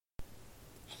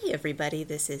Hey everybody,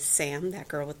 this is Sam, that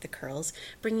girl with the curls,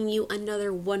 bringing you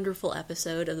another wonderful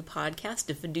episode of the podcast,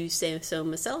 if I do say so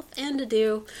myself, and I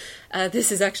do.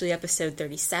 This is actually episode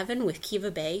 37 with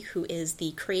Kiva Bay, who is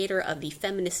the creator of the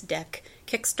Feminist Deck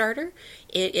Kickstarter.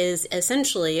 It is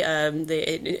essentially,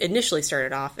 it initially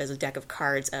started off as a deck of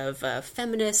cards of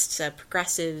feminists,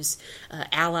 progressives,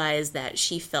 allies that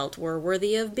she felt were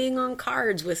worthy of being on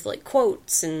cards with like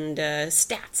quotes and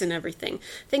stats and everything.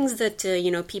 Things that,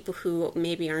 people who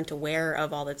maybe aren't aware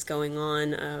of all that's going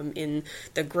on in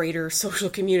the greater social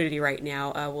community right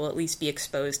now will at least be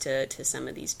exposed to some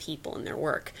of these people and their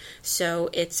work. So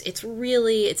it's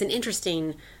an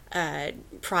interesting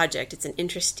project. It's an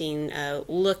interesting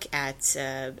look at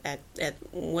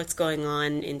what's going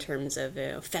on in terms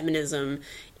of feminism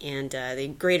and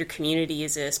the greater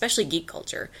communities, especially geek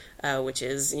culture, which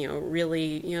is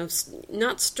really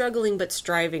not struggling but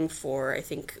striving for, I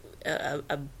think,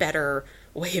 a better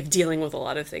way of dealing with a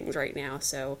lot of things right now.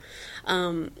 So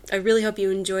I really hope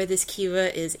you enjoy this.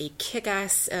 Kiva is a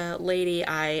kick-ass lady.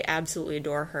 I absolutely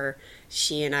adore her.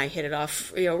 She and I hit it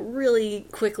off, really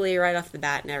quickly right off the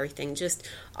bat and everything. Just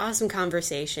awesome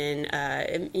conversation.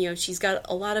 She's got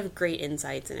a lot of great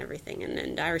insights and everything,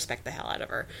 and I respect the hell out of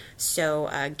her. So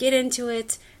get into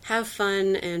it, have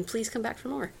fun, and please come back for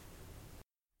more.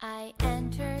 I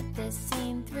entered this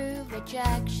scene through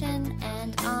rejection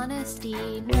and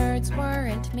honesty. Nerds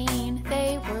weren't mean,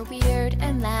 they were weird,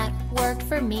 and that worked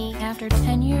for me after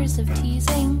 10 years of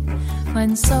teasing.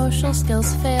 When social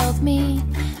skills failed me,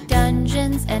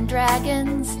 Dungeons and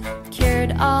Dragons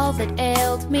cured all that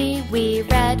ailed me. We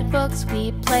read books,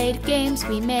 we played games,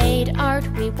 we made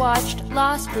art, we watched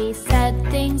Lost, we said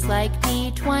things like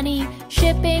D20,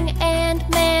 shipping, and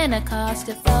mana cost.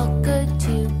 It felt good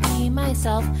to be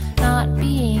myself, not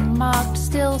being mocked,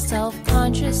 still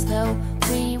self-conscious though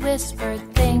we whispered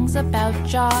things about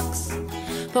jocks.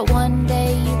 But one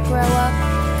day you grow up,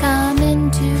 come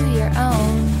into your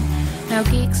own. Now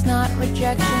geek's not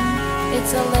rejection,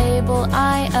 it's a label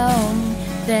I own.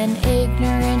 Then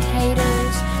ignorant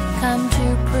haters come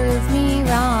to prove me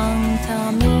wrong.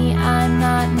 Tell me I'm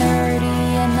not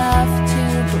nerdy enough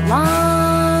to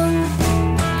belong.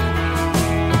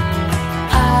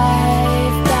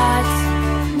 I've got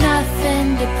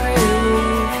nothing to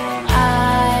prove.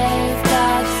 I've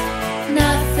got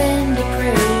nothing to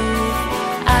prove.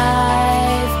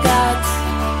 I've got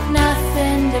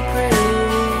nothing to prove.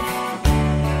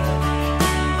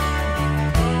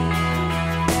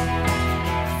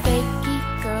 Fake geek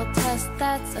girl test,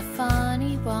 that's a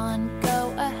funny one.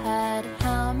 Go ahead.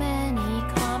 How many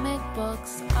comic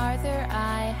books are there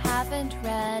I haven't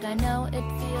read? I know it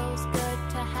feels good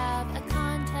to have a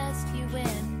contest you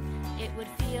win. It would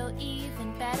feel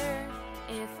even better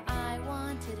if I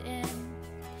wanted in.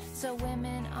 So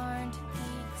women aren't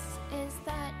geeks, is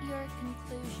that your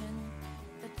conclusion?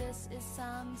 That this is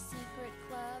some secret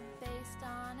club based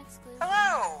on exclusion?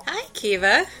 Hello! Hi,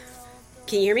 Kiva.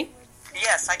 Can you hear me?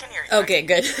 Yes, I can hear you. Okay,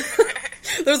 good.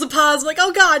 There was a pause, like,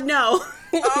 oh god, no.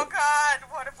 Oh god,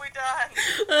 what have we done?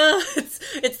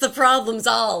 It's the problems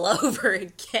all over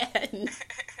again.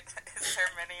 Is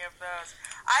there many of those?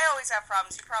 I always have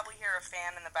problems. You probably hear a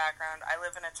fan in the background. I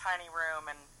live in a tiny room,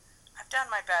 and I've done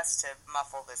my best to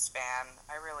muffle this fan.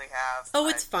 I really have. Oh,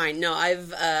 it's fine. No,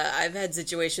 I've had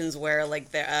situations where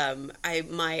like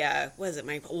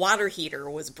my water heater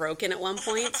was broken at one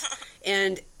point,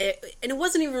 and it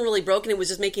wasn't even really broken. It was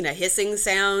just making a hissing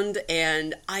sound,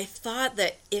 and I thought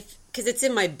that because it's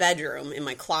in my bedroom, in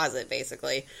my closet,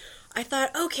 basically, I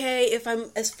thought, okay, if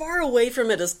I'm as far away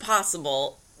from it as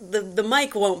possible, the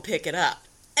mic won't pick it up.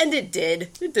 And it did.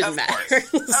 It didn't matter.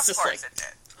 Of course it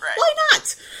did. Right. Why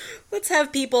not? Let's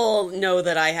have people know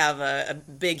that I have a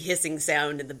big hissing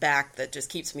sound in the back that just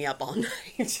keeps me up all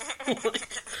night.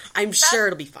 I'm sure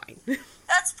it'll be fine.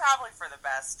 That's probably for the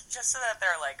best, just so that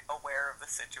they're, like, aware of the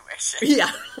situation.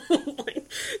 Yeah.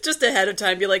 Just ahead of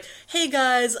time, be like, hey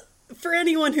guys, for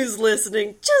anyone who's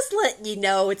listening, just letting you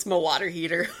know it's my water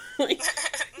heater. Not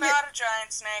a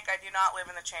giant snake. I do not live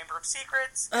in the Chamber of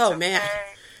Secrets. It's oh, man.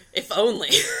 Okay. If only.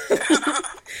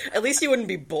 At least you wouldn't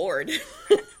be bored. I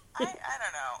don't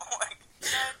know. Like,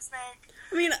 giant snake.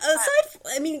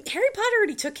 I mean, Harry Potter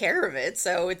already took care of it,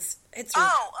 so it's...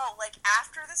 Oh, like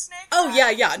after the snake? Oh,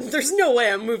 yeah. There's no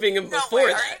way I'm moving him before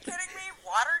that. Are you kidding me?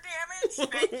 Water damage?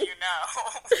 Thank you,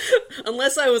 no.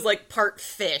 Unless I was, like, part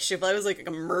fish. If I was, like,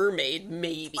 a mermaid,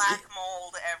 maybe. Black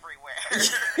mold everywhere.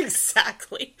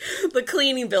 Exactly. The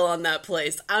cleaning bill on that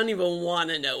place, I don't even want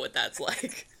to know what that's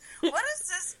like. What is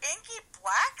this inky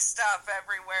black stuff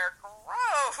everywhere.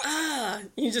 Gross.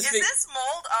 You just Is this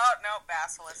mold? Oh, no,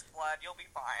 basilisk blood. You'll be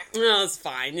fine. No, it's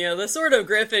fine. You know, the Sword of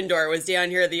Gryffindor was down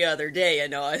here the other day, you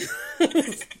know.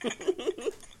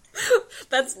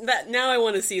 Now I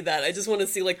want to see that. I just want to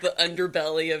see, like, the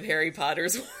underbelly of Harry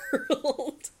Potter's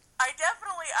world.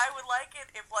 I would like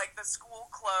it if, like, the school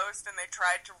closed and they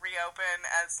tried to reopen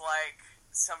as, like,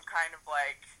 some kind of,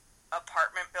 like,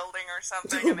 apartment building or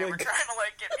something, and they were trying to,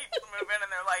 like, get people to move in, and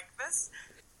they're like, this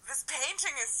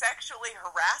painting is sexually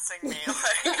harassing me.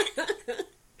 Like,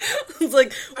 It's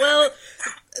like, well,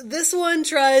 this one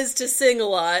tries to sing a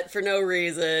lot for no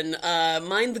reason.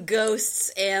 Mind the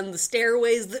ghosts and the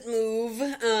stairways that move.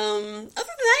 Other than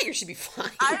that, you should be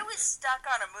fine. I was stuck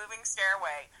on a moving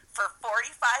stairway for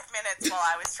 45 minutes while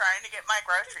I was trying to get my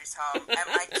groceries home, and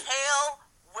my kale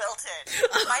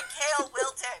wilted. My kale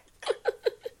wilted.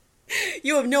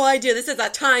 You have no idea. This is a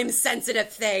time-sensitive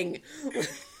thing.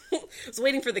 I was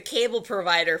waiting for the cable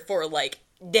provider for, like,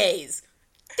 days.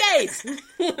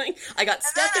 I got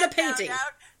stuck in a painting. And then I found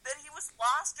out that he was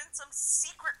lost in some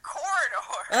secret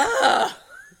corridor.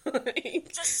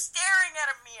 Just staring at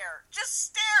a mirror.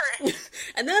 Just staring.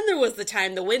 And then there was the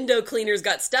time the window cleaners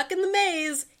got stuck in the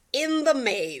maze. In the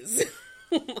maze.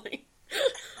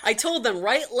 I told them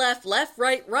right, left,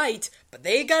 right, but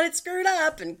they got it screwed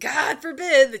up, and God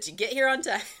forbid that you get here on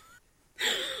time.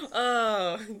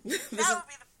 Oh. That would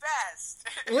be the best.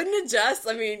 Wouldn't it just?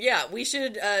 I mean, yeah, we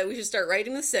should start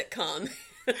writing the sitcom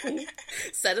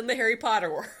set in the Harry Potter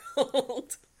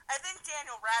world. I think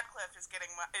Daniel Radcliffe is getting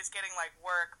like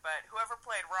work, but whoever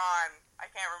played Ron, I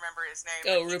can't remember his name.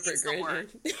 Oh, Rupert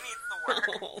Grint. He needs the work.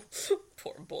 Oh,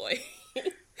 poor boy.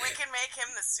 We can make him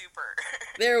the super.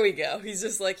 There we go. He's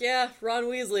just like, yeah, Ron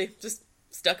Weasley, just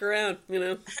stuck around, you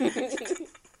know.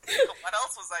 What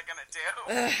else was I gonna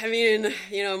do? I mean,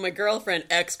 you know, my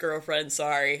ex-girlfriend,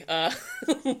 sorry.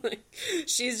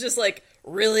 She's just, like,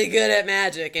 really good at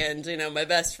magic, and, you know, my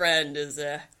best friend is,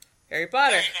 Harry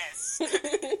Potter.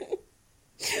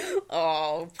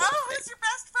 Oh, who's your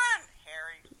best friend?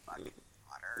 Harry fucking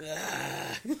Potter.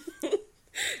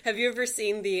 Have you ever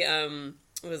seen the,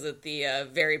 the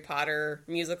Very Potter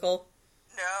musical?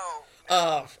 No.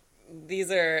 Oh,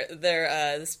 they're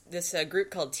this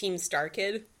group called Team Star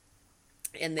Kid.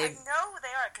 And I know who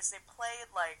they are, because they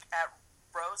played, like, at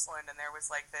Roseland, and there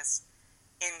was, like, this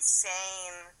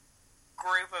insane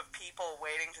group of people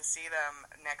waiting to see them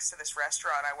next to this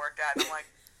restaurant I worked at, and I'm like,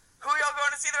 who are y'all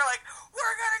going to see? They're like,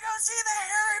 we're going to go see the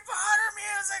Harry Potter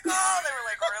musical! They were,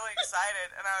 like, really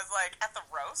excited, and I was like, at the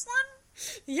Roseland?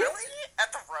 Yeah. Really?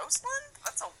 At the Roseland?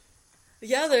 That's a...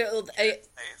 Yeah,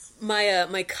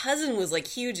 my cousin was, like,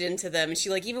 huge into them, and she,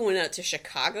 like, even went out to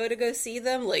Chicago to go see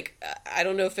them. Like, I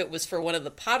don't know if it was for one of the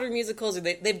Potter musicals, or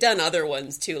they've done other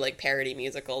ones, too, like, parody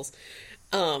musicals.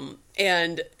 And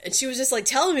she was just, like,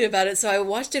 telling me about it, so I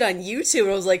watched it on YouTube,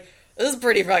 and I was like, this is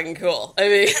pretty fucking cool. I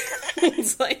mean,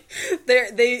 it's like,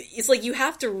 it's like you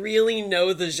have to really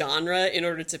know the genre in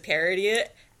order to parody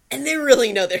it, and they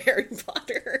really know their Harry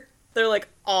Potter. They're, like,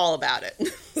 all about it.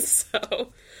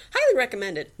 So... highly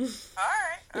recommended. All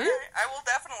right. I will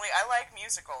definitely. I like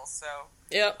musicals, so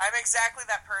yep. I'm exactly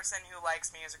that person who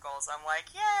likes musicals. I'm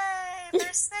like, yay!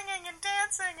 They're singing and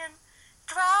dancing and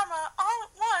drama all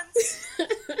at once.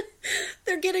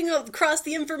 They're getting across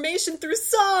the information through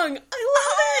song. I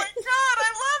love it. Oh my god,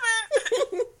 I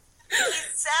love it.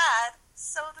 He's sad,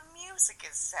 so the music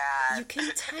is sad. You can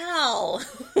tell.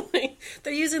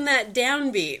 They're using that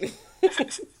downbeat.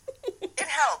 It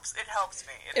helps. It helps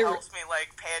me. It helps me,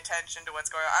 like, pay attention to what's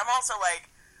going on. I'm also, like,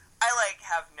 I, like,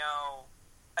 have no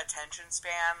attention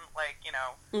span. Like, you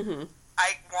know,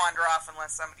 I wander off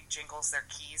unless somebody jingles their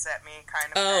keys at me,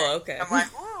 kind of thing. Okay. I'm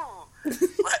like, ooh.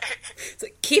 It's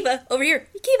like, Kiva, over here.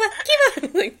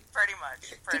 Kiva. Like, pretty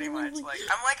much. Like,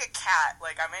 I'm like a cat.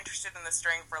 Like, I'm interested in the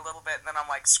string for a little bit, and then I'm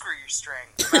like, screw your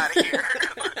string. I'm out of here.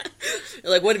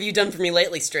 You're like, what have you done for me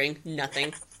lately, string?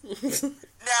 Nothing.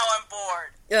 Now I'm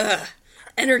bored. Ugh.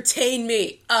 Entertain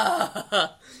me.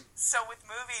 So with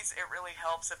movies, it really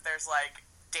helps if there's, like,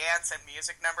 dance and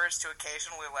music numbers to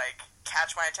occasionally, like,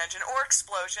 catch my attention. Or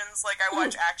explosions. Like, I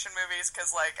watch action movies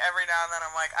because, like, every now and then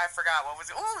I'm like, I forgot what was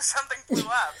it. Ooh, something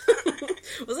blew up.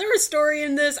 Was there a story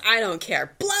in this? I don't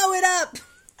care. Blow it up!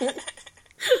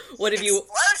 What have you...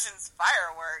 Explosions,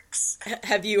 fireworks.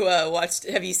 Have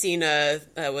you seen,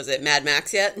 was it Mad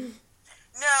Max yet?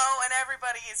 No, and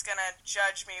everybody is gonna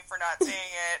judge me for not seeing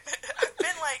it. I've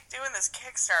been, like, doing this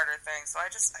Kickstarter thing, so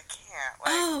I can't.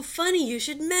 Like, oh, funny, you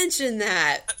should mention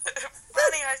that.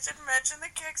 Funny, I should mention the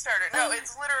Kickstarter. No,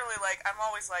 it's literally, like, I'm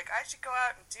always like, I should go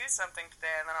out and do something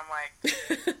today, and then I'm like,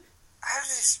 I have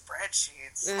these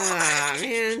spreadsheets. Ah,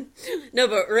 man. No,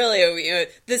 but really,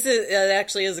 this is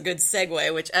actually is a good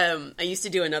segue, which I used to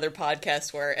do another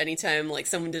podcast where anytime like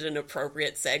someone did an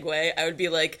appropriate segue, I would be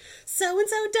like,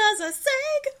 so-and-so does a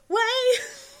segue.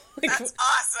 Like, that's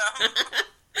awesome.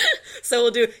 So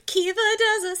we'll do, Kiva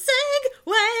does a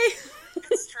segue.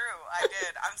 It's true, I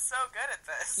did. I'm so good at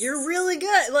this. You're really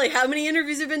good. Like, how many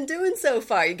interviews have you been doing so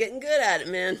far? You're getting good at it,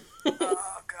 man.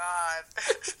 Oh, God.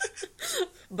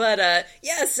 But,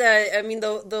 yes, I mean,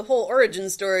 the whole origin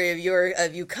story of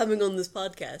you coming on this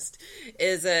podcast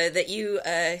is that you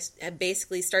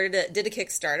basically did a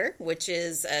Kickstarter, which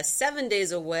is 7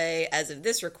 days away as of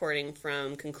this recording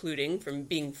from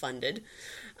being funded.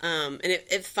 And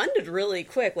it funded really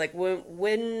quick. Like,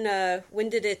 when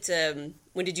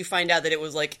did you find out that it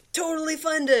was, like, totally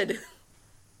funded?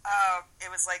 It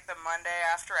was like the Monday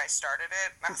after I started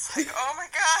it, and I was like, oh my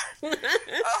God,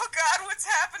 oh God, what's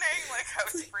happening? Like, I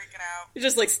was freaking out. You're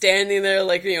just, like, standing there,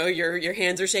 like, your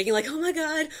hands are shaking, like, oh my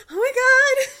God.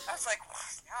 I was like,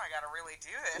 now I gotta really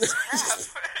do this.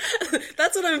 Crap.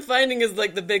 That's what I'm finding is,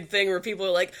 like, the big thing where people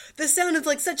are like, this sounded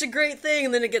like such a great thing,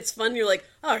 and then it gets fun, and you're like,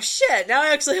 oh shit, now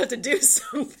I actually have to do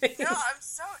something. No, I'm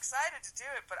so excited to do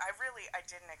it, but I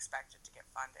didn't expect it to get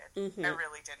funded. Mm-hmm. I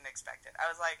really didn't expect it. I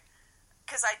was like,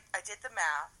 because I did the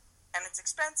math, and it's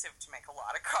expensive to make a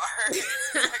lot of cards.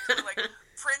 Actually, like,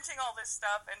 printing all this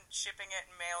stuff and shipping it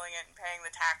and mailing it and paying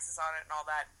the taxes on it and all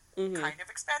that, kind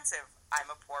of expensive. I'm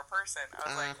a poor person.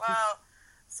 I was like, well,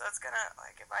 so it's gonna,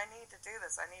 like, if I need to do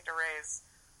this, I need to raise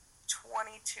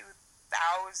 $22,000.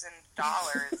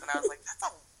 And I was like, that's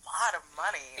a lot of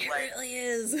money. It like, really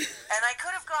is. And I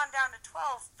could have gone down to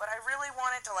 12, but I really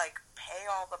wanted to, like, pay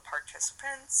all the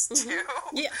participants, too.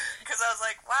 Yeah. Because I was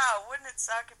like, wow, wouldn't it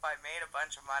suck if I made a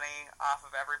bunch of money off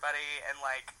of everybody and,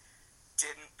 like,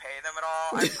 didn't pay them at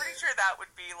all? I'm pretty sure that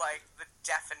would be, like, the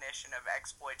definition of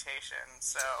exploitation,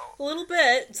 so... A little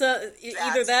bit. So,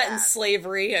 either that and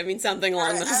slavery. I mean, something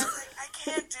along those lines. I was like, I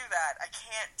can't do that. I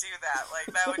can't do that. Like,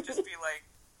 that would just be, like,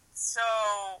 so...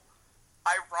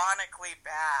 ironically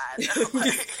bad.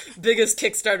 Like, biggest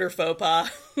Kickstarter faux pas.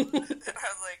 I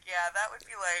was like, yeah, that would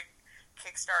be like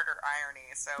Kickstarter irony,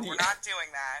 so we're not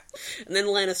doing that. And then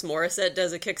Alanis Morissette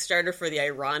does a Kickstarter for the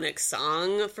ironic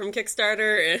song from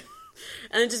Kickstarter,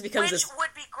 and it just becomes Which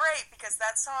would be great, because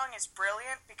that song is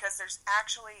brilliant, because there's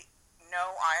actually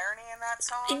no irony in that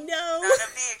song. I know! None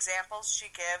of the examples she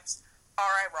gives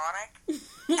are ironic,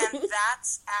 and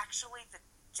that's actually the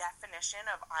definition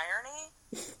of irony.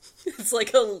 It's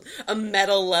like a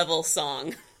meta-level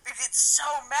song. It's so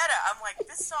meta. I'm like,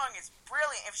 this song is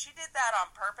brilliant. If she did that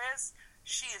on purpose,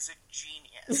 she is a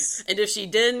genius. And if she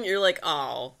didn't, you're like,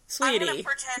 oh, sweetie. I'm gonna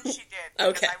pretend she did,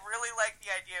 because Okay. I really like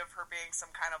the idea of her being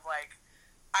some kind of, like,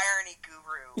 irony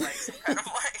guru. Like, some kind of,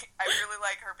 like, I really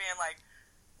like her being like,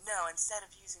 no, instead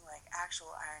of using, like,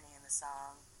 actual irony in the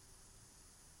song,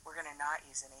 we're gonna not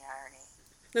use any irony.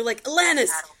 They're like,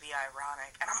 Alanis! That'll be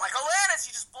ironic. And I'm like, Alanis,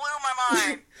 you just blew my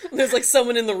mind! There's like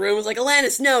someone in the room who's like,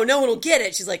 Alanis, no one will get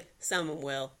it. She's like, someone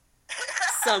will.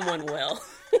 Someone will.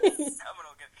 Someone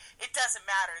will get it. It doesn't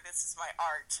matter, this is my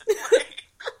art. Like,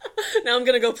 Now I'm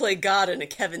gonna go play God in a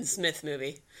Kevin Smith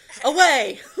movie.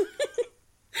 Away!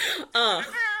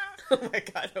 Oh my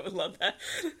God, I would love that.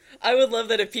 I would love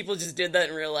that if people just did that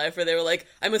in real life, where they were like,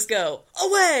 I must go,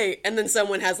 away! And then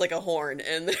someone has like a horn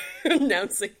and they're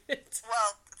announcing it.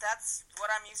 well, that's what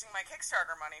I'm using my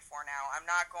Kickstarter money for now. I'm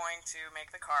not going to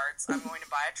make the cards. I'm going to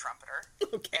buy a trumpeter.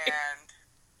 Okay. And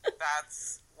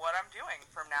that's what I'm doing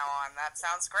from now on. That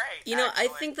sounds great. You know, actually. I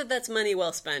think that's money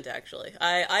well spent, actually.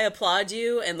 I applaud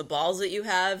you and the balls that you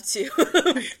have to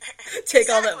take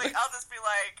all that money. I'll just be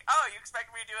like, oh, you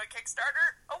expect me to do a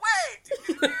Kickstarter? Away!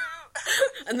 Do-do-do.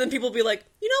 And then people will be like,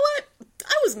 you know what?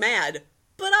 I was mad,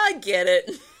 but I get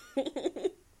it.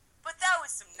 But that was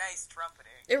some nice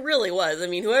trumpeting. It really was. I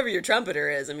mean, whoever your trumpeter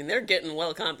is, I mean, they're getting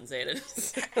well compensated.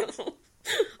 So,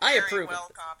 I approve. Very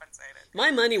well compensated.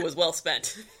 My money was well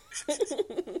spent. It'll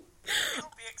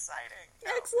be exciting.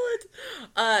 No. Excellent.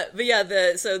 But yeah,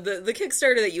 the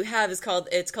Kickstarter that you have is called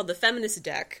the Feminist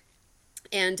Deck.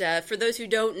 And for those who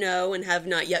don't know and have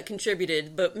not yet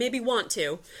contributed, but maybe want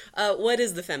to, what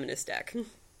is the Feminist Deck?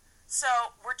 So,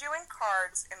 we're doing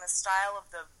cards in the style of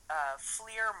the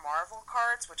Fleer Marvel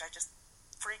cards, which I just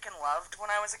freaking loved when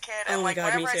I was a kid. And, Oh my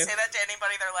God, whenever me too. I say that to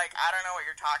anybody, they're like, I don't know what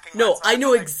you're talking No, about. So I I'm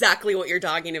know like, exactly what you're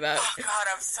talking about. oh, God,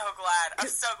 I'm so glad. I'm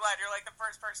so glad. You're, like, the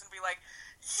first person to be like,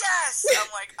 yes! I'm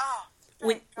like, oh,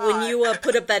 When God. you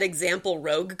put up that example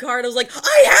rogue card, I was like,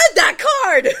 I had that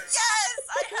card! Yes!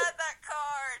 I had that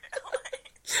card!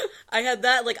 I had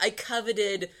that, like, I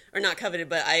coveted, or not coveted,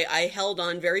 but I held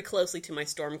on very closely to my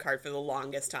Storm card for the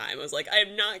longest time. I was like, I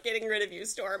am not getting rid of you,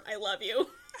 Storm. I love you.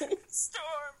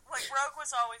 Storm. Like, Rogue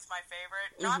was always my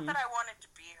favorite. Not that I wanted to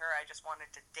be her, I just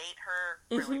wanted to date her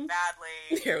really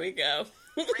badly. There we go.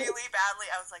 Really badly.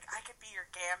 I was like, I could be your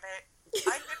Gambit.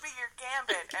 I could be your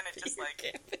Gambit. And it just, like,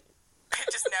 it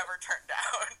just never turned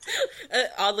out.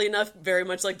 Oddly enough, very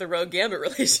much like the Rogue Gambit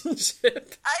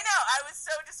relationship. I know. I was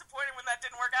so disappointed when that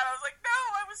didn't work out. I was like, no,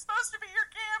 I was supposed to be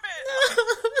your Gambit.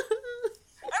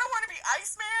 I don't want to be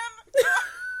Iceman.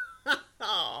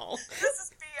 Oh. This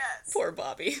is BS. Poor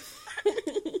Bobby.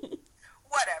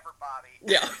 Whatever, Bobby.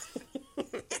 Yeah.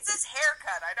 It's his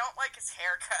haircut. I don't like his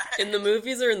haircut. In the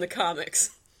movies or in the comics?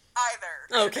 Either.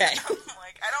 Okay.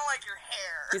 Like, I don't like your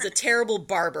hair. He's a terrible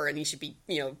barber, and he should be,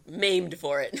 maimed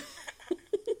for it.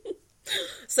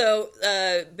 So,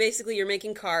 basically, you're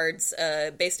making cards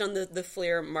based on the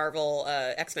Fleer Marvel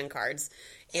X-Men cards.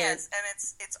 Yes, and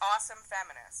it's awesome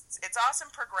feminists. It's awesome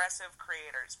progressive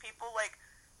creators. People, like,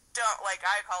 don't, like,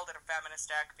 I called it a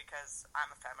feminist deck because I'm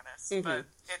a feminist, but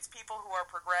it's people who are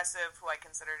progressive, who I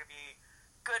consider to be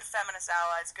good feminist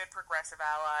allies, good progressive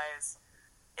allies.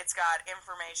 It's got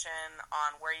information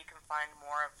on where you can find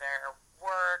more of their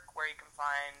work, where you can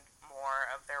find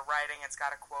more of their writing. It's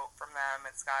got a quote from them.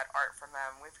 It's got art from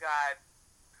them. We've got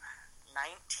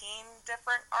 19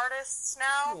 different artists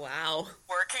now. Wow.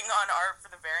 Working on art for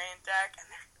the variant deck,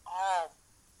 and they're all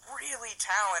really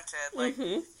talented. Like,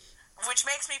 which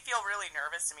makes me feel really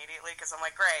nervous immediately, because I'm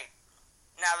like, great,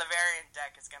 now the variant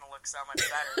deck is going to look so much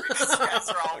better, because you guys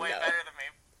are all way better than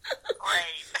me.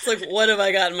 Great. It's like, what have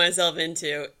I gotten myself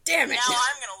into? Damn it! Now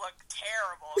I'm going to look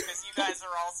terrible because you guys are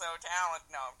all so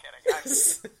talented. No, I'm kidding. I'm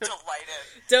delighted.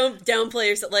 Don't downplay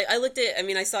yourself. Like, I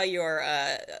saw your,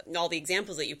 all the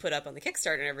examples that you put up on the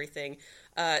Kickstarter and everything.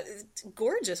 It's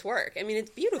gorgeous work. I mean,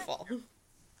 it's beautiful.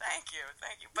 Thank you.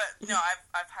 But, no,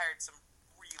 I've hired some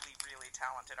really, really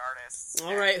talented artists.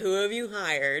 All right, who have you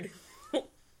hired?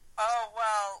 Oh,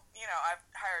 well, I've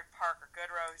hired Parker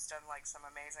Goodrow, who's done, like, some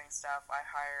amazing stuff. I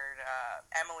hired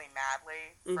Emily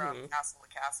Madley from Castle to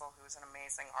Castle, who's an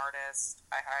amazing artist.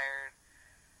 I hired,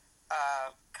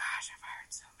 I've hired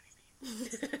so many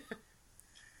people.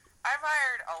 I've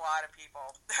hired a lot of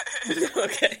people.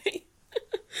 Okay.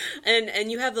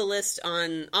 And you have the list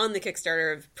on the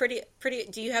Kickstarter of pretty.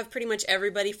 Do you have pretty much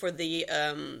everybody for the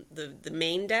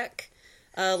main deck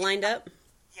lined up?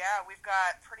 Yeah, we've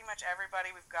got pretty much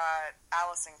everybody. We've got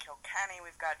Alison Kilkenny,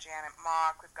 we've got Janet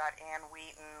Mock, we've got Ann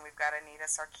Wheaton, we've got Anita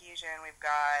Sarkeesian, we've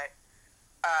got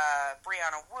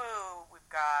Brianna Wu,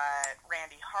 we've got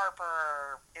Randy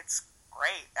Harper. It's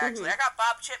great, actually. I got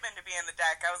Bob Chipman to be in the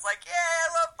deck. I was like, yay,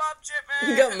 I love Bob Chipman!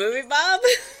 You got Movie Bob?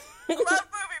 I love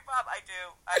Movie Bob. I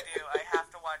do. I have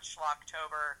to watch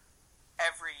Schlocktober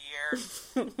every year,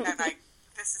 and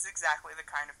this is exactly the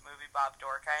kind of movie Bob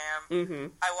dork I am.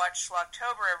 I watch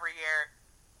Schlocktober every year,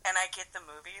 and I get the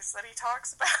movies that he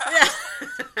talks about.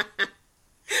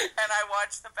 And I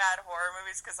watch the bad horror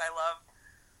movies because I love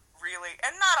really,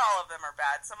 and not all of them are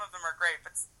bad. Some of them are great,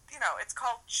 but it's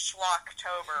called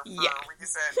Schlocktober for a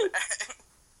reason.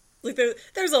 Like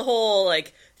there's a whole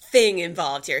like thing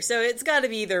involved here, so it's got to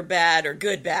be either bad or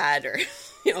good bad or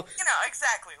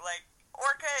exactly. Like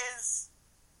Orca is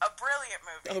a brilliant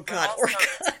movie. Oh God, but also Orca!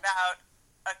 It's about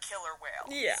a killer whale.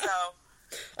 Yeah. So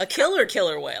a killer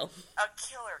whale. A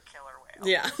killer whale.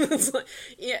 Yeah. It's like,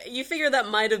 you figure that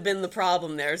might have been the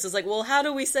problem there. So it's like, well, how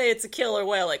do we say it's a killer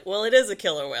whale? Like, well, it is a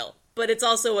killer whale, but it's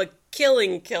also a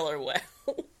killing killer whale.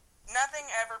 Nothing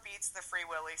ever beats the Free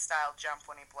Willy style jump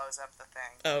when he blows up the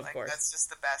thing. Oh, of course. That's just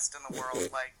the best in the world.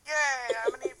 Like, yay,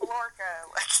 I'm an evil orca.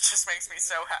 Like, it just makes me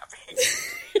so happy.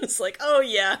 It's like, oh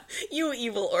yeah, you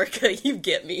evil orca, you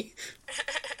get me.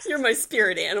 You're my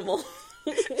spirit animal.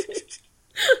 Because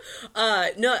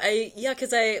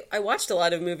I watched a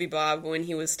lot of Movie Bob when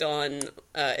he was still on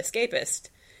Escapist.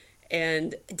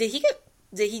 And did he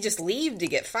just leave? Did he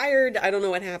get fired? I don't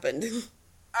know what happened.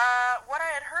 What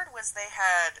I had heard was they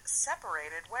had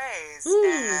separated ways,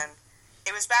 and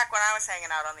it was back when I was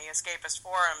hanging out on the Escapist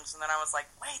forums, and then I was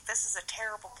like, wait, this is a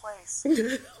terrible place.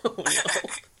 Oh, no.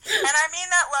 And I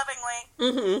mean that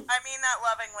lovingly. I mean that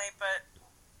lovingly, but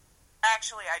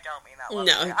actually I don't mean that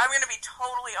lovingly. No. I'm going to be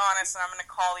totally honest, and I'm going to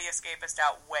call the Escapist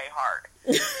out way hard.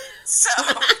 So,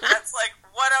 that's like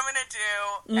what I'm going to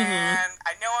do, and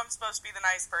I know I'm supposed to be the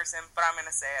nice person, but I'm going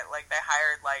to say it. Like, they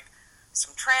hired, like,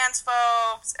 some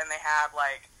transphobes, and they had,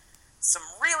 like, some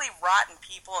really rotten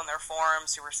people in their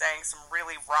forums who were saying some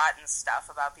really rotten stuff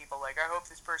about people, like, I hope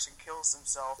this person kills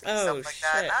himself, and stuff like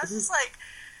that. And I was just like,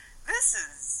 this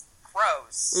is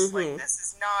gross. Like, this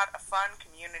is not a fun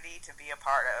community to be a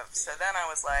part of. So then I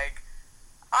was like,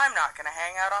 I'm not going to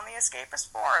hang out on the escapist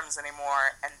forums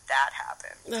anymore, and that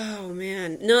happened. Oh,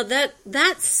 man. No,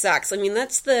 that sucks. I mean,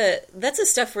 that's the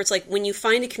stuff where it's like, when you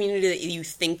find a community that you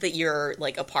think that you're,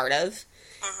 like, a part of,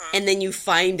 and then you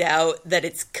find out that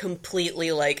it's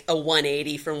completely, like, a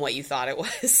 180 from what you thought it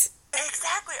was.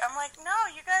 Exactly. I'm like, no,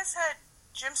 you guys had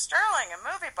Jim Sterling and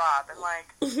Movie Bob, and,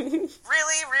 like,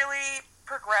 really, really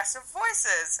progressive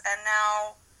voices, and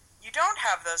now you don't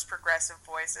have those progressive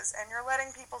voices, and you're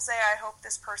letting people say, I hope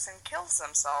this person kills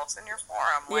themselves in your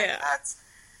forum. Like, that's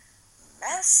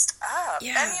messed up.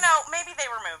 Yeah. And, you know, maybe they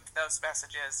removed those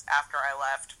messages after I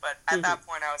left, but at that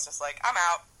point I was just like, I'm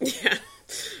out. Yeah.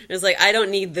 It was like, I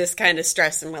don't need this kind of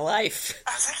stress in my life.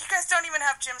 I was like, you guys don't even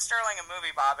have Jim Sterling and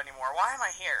Movie Bob anymore. Why am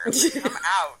I here? Like, I'm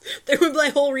out. They were my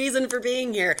whole reason for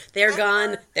being here. They're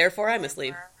gone, therefore I must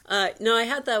leave. No, I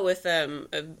had that with a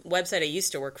website I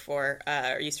used to work for,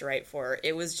 or used to write for.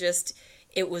 It was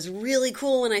really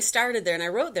cool when I started there, and I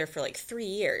wrote there for like 3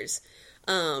 years.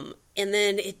 And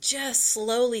then it just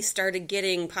slowly started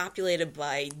getting populated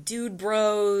by dude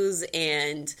bros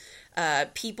and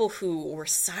people who were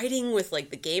siding with like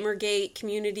the Gamergate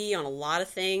community on a lot of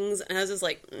things. And I was just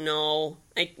like, no,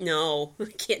 I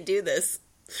can't do this.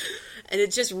 And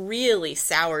it just really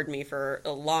soured me for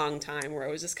a long time, where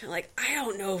I was just kind of like, I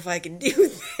don't know if I can do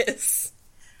this.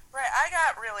 Right, I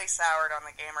got really soured on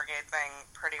the Gamergate thing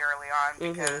pretty early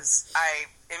on because I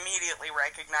immediately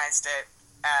recognized it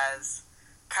as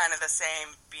kind of the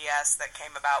same BS that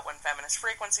came about when Feminist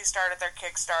Frequency started their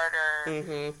Kickstarter,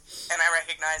 and I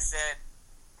recognized it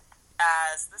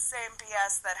as the same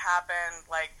BS that happened.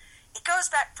 Like, it goes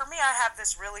back, for me, I have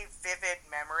this really vivid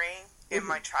memory in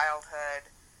my childhood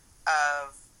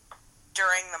of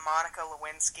during the Monica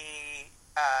Lewinsky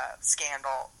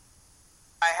scandal.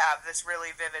 I have this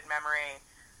really vivid memory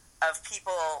of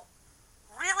people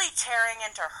really tearing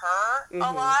into her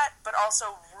a lot, but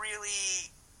also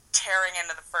really tearing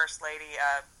into the First Lady,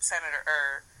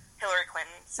 Hillary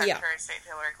Clinton, Secretary of State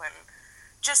Hillary Clinton,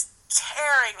 just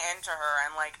tearing into her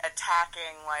and, like,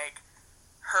 attacking, like,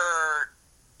 her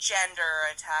gender,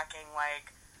 attacking,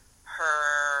 like,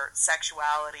 her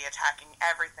sexuality, attacking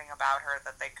everything about her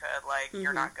that they could, like,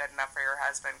 you're not good enough for your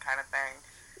husband kind of thing.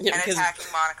 Yeah, and attacking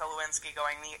Monica Lewinsky,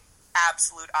 going the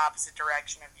absolute opposite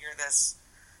direction of, you're this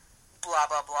blah,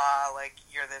 blah, blah, like,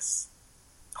 you're this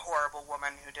horrible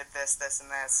woman who did this, this, and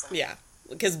this. And yeah,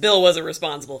 because Bill wasn't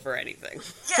responsible for anything.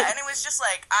 Yeah, and it was just,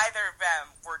 like, either of them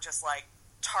were just, like,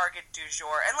 target du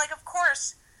jour. And, like, of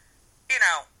course, you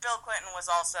know, Bill Clinton was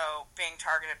also being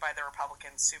targeted by the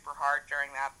Republicans super hard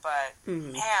during that, but,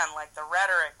 man, like, the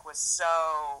rhetoric was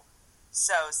so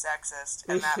sexist,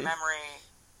 and that memory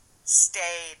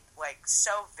stayed, like,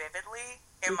 so vividly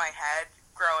in my head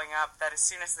growing up that as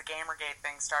soon as the Gamergate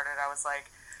thing started, I was like,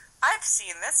 I've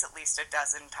seen this at least a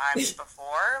dozen times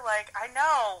before. Like, I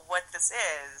know what this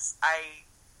is. I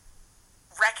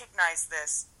recognize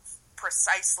this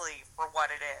precisely for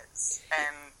what it is.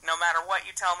 And no matter what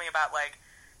you tell me about, like,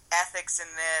 ethics in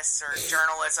this or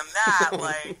journalism that,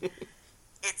 like,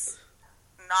 it's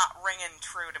not ringing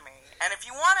true to me. And if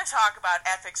you want to talk about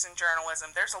ethics in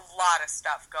journalism, there's a lot of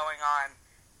stuff going on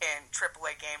in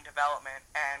AAA game development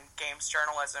and games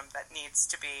journalism that needs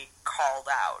to be called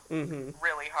out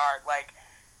really hard. Like,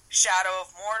 Shadow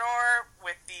of Mordor,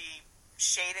 with the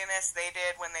shadiness they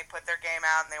did when they put their game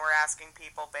out, and they were asking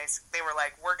people, they were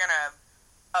like, we're going to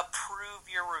approve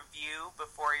your review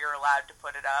before you're allowed to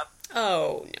put it up.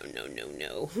 Oh, no.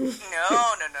 No.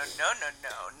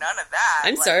 None of that.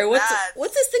 I'm sorry,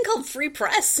 what's this thing called free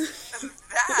press?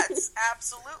 That's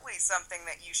absolutely something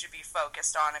that you should be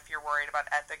focused on if you're worried about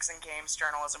ethics in games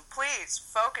journalism. Please,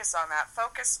 focus on that.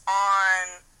 Focus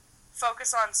on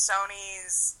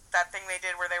Sony's, that thing they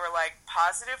did where they were like,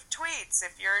 positive tweets.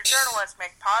 If you're a journalist,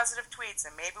 make positive tweets,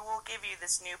 and maybe we'll give you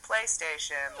this new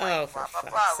PlayStation. Like, for blah, blah,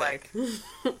 blah. Sake.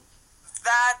 Like,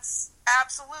 that's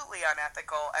absolutely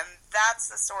unethical, and that's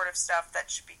the sort of stuff that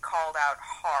should be called out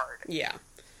hard. Yeah.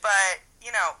 But,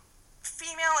 you know,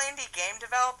 female indie game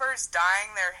developers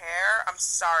dyeing their hair, I'm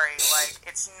sorry, like,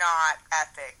 it's not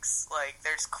ethics. Like,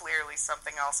 there's clearly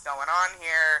something else going on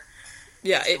here.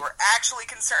 Yeah, if you were actually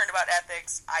concerned about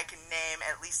ethics, I can name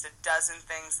at least a dozen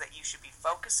things that you should be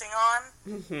focusing on.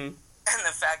 And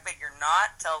the fact that you're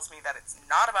not tells me that it's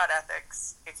not about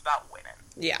ethics, it's about women.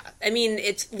 Yeah, I mean,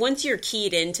 it's once you're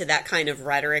keyed into that kind of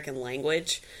rhetoric and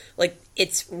language, like,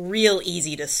 it's real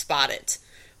easy to spot it.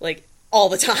 Like, all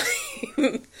the time.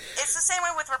 It's the same way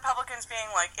with Republicans being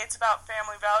like, it's about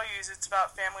family values, it's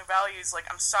about family values. Like,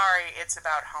 I'm sorry, it's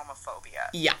about homophobia.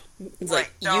 Yeah. It's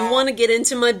like you want to get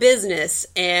into my business,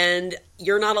 and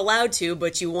you're not allowed to,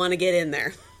 but you want to get in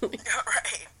there.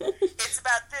 Right. It's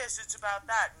about this, it's about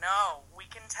that. No, we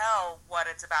can tell what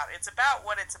it's about. It's about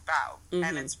what it's about. Mm-hmm.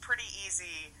 And it's pretty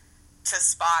easy to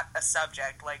spot a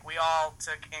subject. Like, we all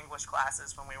took English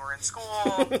classes when we were in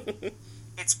school.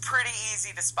 It's pretty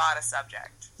easy to spot a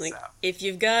subject. Like, if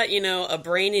you've got, a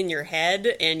brain in your head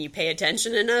and you pay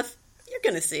attention enough, you're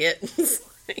going to see it.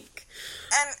 Like...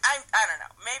 And I don't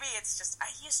know. Maybe it's just, I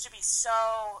used to be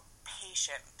so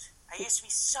patient. I used to be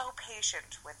so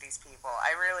patient with these people.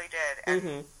 I really did.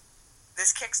 And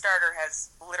this Kickstarter has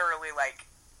literally, like,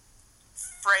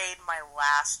 frayed my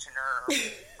last nerve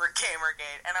for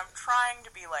Gamergate. And I'm trying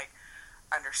to be, like,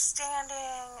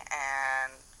 understanding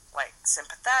and... like,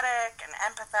 sympathetic and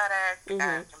empathetic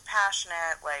and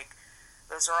compassionate. Like,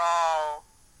 those are all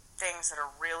things that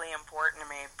are really important to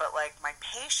me. But, like, my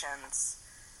patience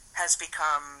has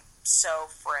become so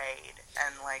frayed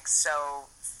and, like, so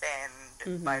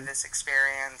thinned by this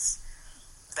experience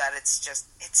that it's just...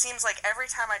 It seems like every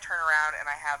time I turn around and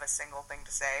I have a single thing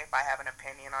to say, if I have an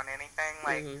opinion on anything,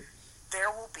 like, there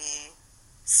will be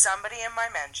somebody in my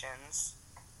mentions...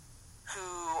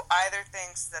 who either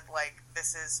thinks that, like,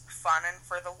 this is fun and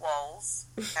for the lulz,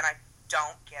 and I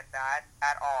don't get that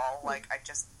at all. Like, I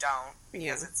just don't.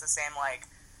 Because it's the same, like,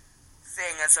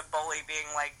 thing as a bully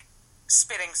being, like,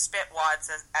 spitting spit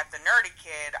wads at the nerdy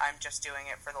kid. I'm just doing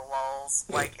it for the lulz.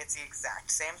 Like, it's the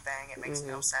exact same thing. It makes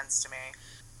no sense to me.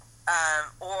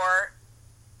 Or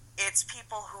it's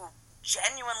people who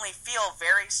genuinely feel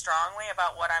very strongly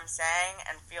about what I'm saying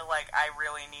and feel like I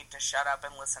really need to shut up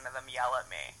and listen to them yell at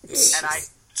me. And I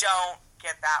don't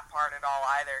get that part at all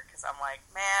either, because I'm like,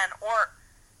 man, or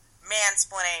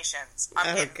mansplanations.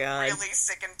 I'm getting really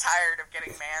sick and tired of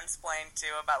getting mansplained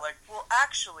to about, like, well,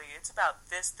 actually, it's about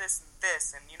this, this, and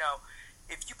this, and,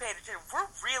 if you paid attention, we're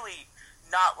really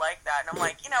not like that. And I'm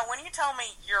like, when you tell me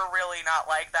you're really not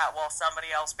like that while somebody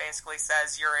else basically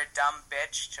says you're a dumb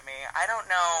bitch to me, I don't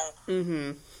know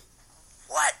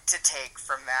what to take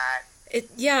from that.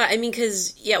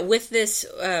 With this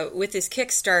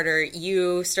Kickstarter,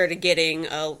 you started getting,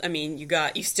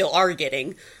 you still are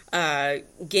getting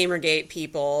Gamergate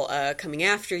people coming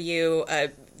after you,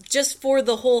 just for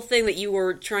the whole thing that you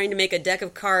were trying to make a deck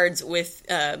of cards with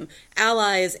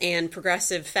allies and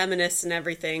progressive feminists and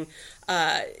everything,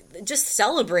 just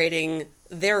celebrating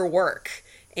their work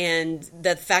and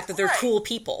the fact that they're cool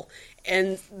people.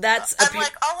 And that's...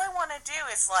 like, all I want to do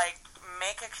is, like,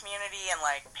 make a community and,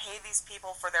 like, pay these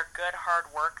people for their good, hard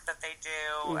work that they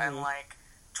do and, like,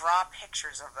 draw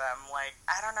pictures of them. Like,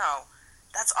 I don't know.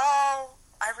 That's all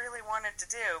I really wanted to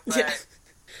do, but,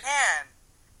 man...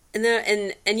 And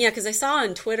because I saw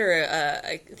on Twitter,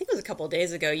 I think it was a couple of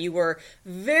days ago, you were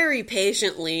very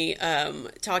patiently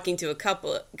talking to a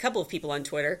couple of people on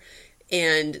Twitter,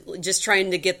 and just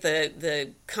trying to get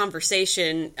the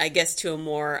conversation, I guess, to a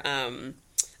more,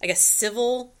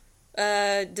 civil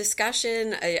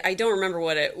discussion. I don't remember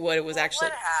what it was actually.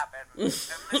 What happened? And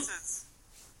this is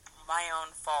my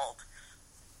own fault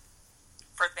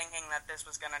for thinking that this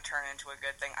was going to turn into a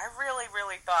good thing. I really,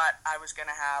 really thought I was going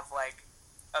to have, like,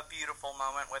 a beautiful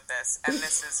moment with this, and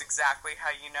this is exactly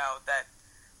how you know that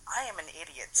I am an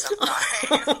idiot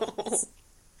sometimes.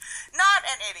 Not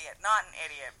an idiot,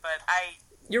 but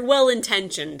You're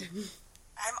well-intentioned.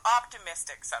 I'm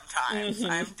optimistic sometimes.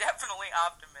 I'm definitely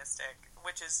optimistic,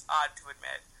 which is odd to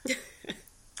admit.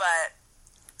 But,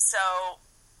 so,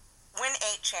 when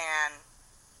 8chan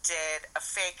did a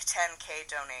fake 10K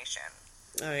donation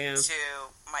to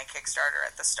my Kickstarter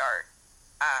at the start,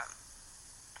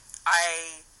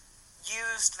 I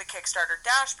used the Kickstarter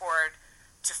dashboard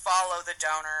to follow the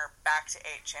donor back to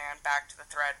 8chan, back to the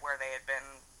thread where they had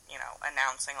been,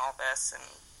 announcing all this and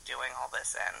doing all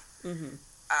this in.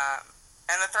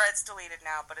 And the thread's deleted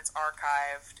now, but it's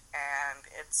archived, and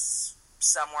it's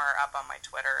somewhere up on my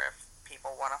Twitter if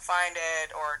people want to find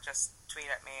it, or just tweet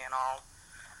at me and I'll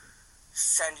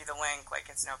send you the link, like,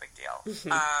 it's no big deal.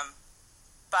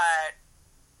 But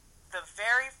the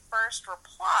very first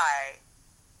reply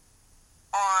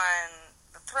on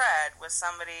the thread was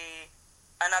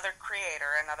another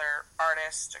creator, another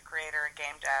artist, a creator, a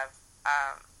game dev,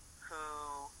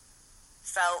 who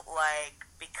felt like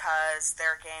because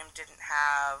their game didn't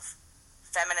have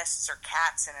feminists or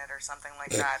cats in it or something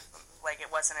like that, like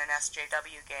it wasn't an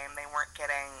SJW game, they weren't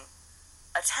getting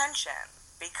attention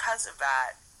because of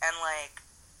that. And, like,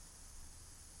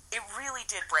 it really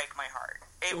did break my heart.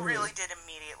 It really did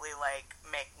immediately, like,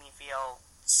 make me feel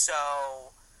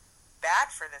so bad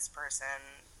for this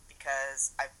person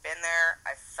because I've been there,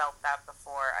 I've felt that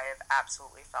before, I have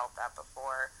absolutely felt that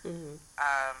before,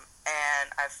 and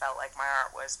I felt like my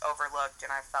art was overlooked, and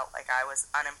I felt like I was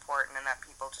unimportant and that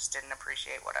people just didn't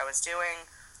appreciate what I was doing.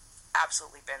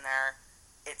 Absolutely been there.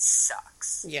 It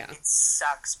sucks. Yeah. It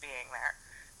sucks being there.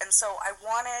 And so I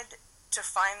wanted to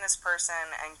find this person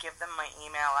and give them my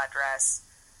email address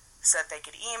so that they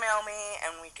could email me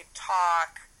and we could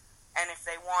talk. And if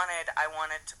they wanted, I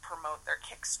wanted to promote their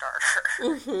Kickstarter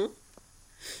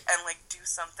and, like, do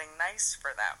something nice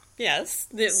for them. Yes,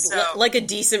 So, like a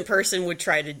decent person would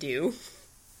try to do.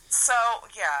 So,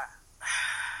 yeah.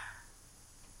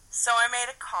 So I made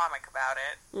a comic about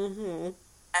it, and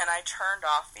I turned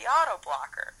off the auto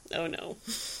blocker. Oh, no.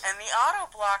 And the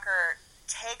auto blocker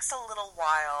takes a little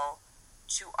while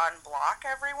to unblock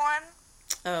everyone.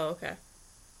 Oh, okay.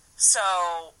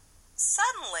 So,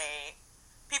 suddenly,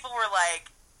 people were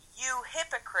like, you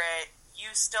hypocrite, you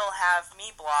still have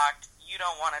me blocked, you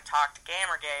don't want to talk to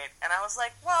Gamergate. And I was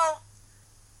like, well,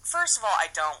 first of all, I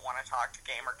don't want to talk to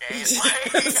Gamergate.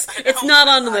 Like, it's not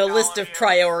on the list of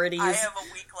priorities. I have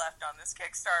a week left on this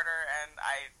Kickstarter, and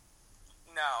I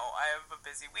have a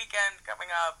busy weekend coming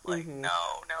up. Like, no,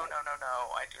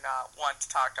 I do not want to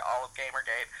talk to all of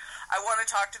Gamergate. I want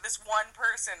to talk to this one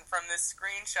person from this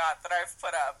screenshot that I've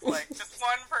put up. Like, just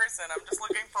one person. I'm just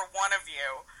looking for one of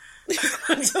you.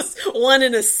 Just one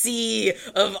in a sea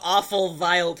of awful,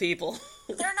 vile people.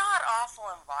 They're not awful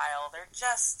and vile. They're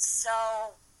just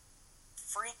so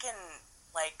freaking,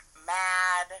 like,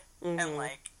 mad and,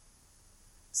 like,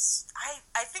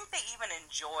 I think they even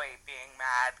enjoy being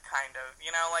mad, kind of,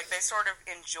 you know, like, they sort of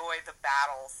enjoy the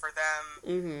battle. For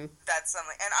them, that's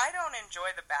something, and I don't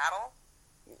enjoy the battle,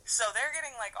 so they're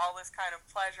getting, like, all this kind of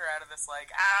pleasure out of this,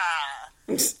 like,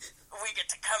 we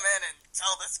get to come in and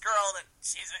tell this girl that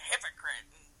she's a hypocrite,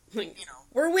 and, you know,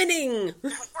 we're winning,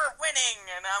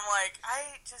 and I'm like,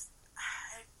 I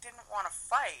didn't want to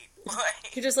fight.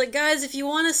 Like, you're just like, guys, if you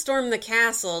want to storm the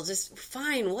castle, just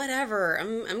fine, whatever.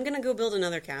 I'm gonna go build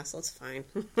another castle. It's fine.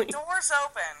 Doors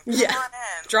open. Come on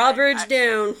in. Drawbridge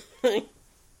down. Literally,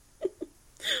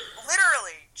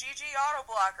 GG auto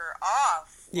blocker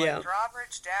off. Like, yeah.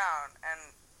 Drawbridge down,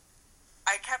 and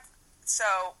I kept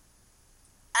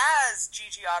as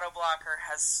GG auto blocker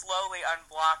has slowly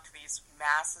unblocked these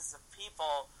masses of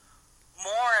people,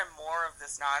 more and more of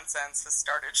this nonsense has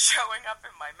started showing up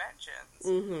in my mentions,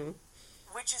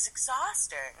 which is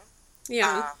exhausting.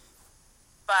 Yeah.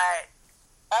 But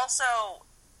also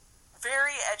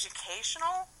very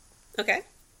educational. Okay.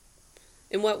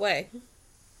 In what way?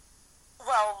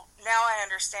 Well, now I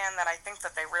understand that I think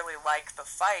that they really like the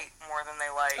fight more than they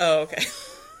like okay.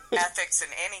 ethics in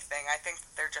anything. I think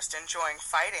that they're just enjoying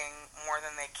fighting more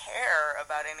than they care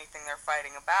about anything they're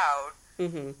fighting about.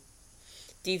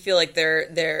 Do you feel like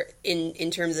they're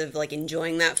in terms of, like,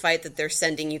 enjoying that fight, that they're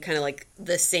sending you kind of like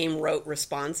the same rote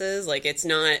responses? Like, it's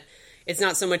not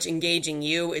so much engaging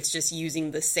you, it's just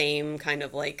using the same kind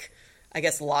of, like, I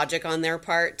guess, logic on their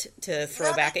part to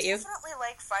throw back at you? They definitely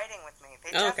like fighting with me.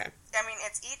 Okay. I mean,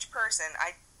 it's each person.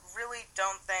 I really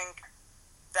don't think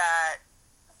that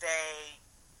they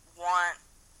want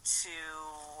to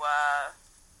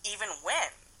even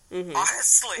win.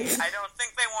 Honestly, I don't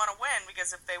think they want to win,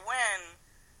 because if they win,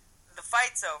 the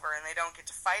fight's over and they don't get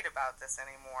to fight about this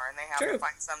anymore, and they have to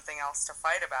find something else to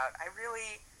fight about.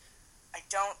 I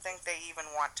don't think they even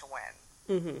want to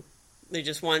win. They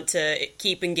just want to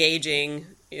keep engaging,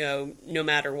 you know, no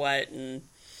matter what, and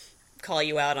call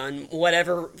you out on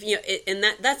whatever, you know, and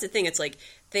that's the thing. It's like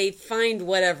they find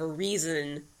whatever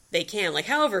reason they can, like,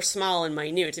 however small and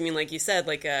minute. I mean, like you said,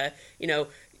 like, you know,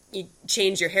 you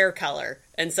change your hair color,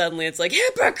 and suddenly it's like,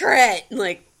 hypocrite!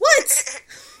 Like, what?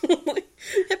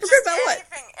 Hypocrite about what?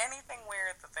 Anything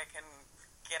weird that they can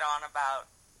get on about.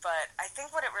 But I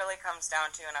think what it really comes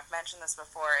down to, and I've mentioned this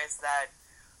before, is that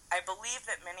I believe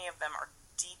that many of them are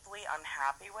deeply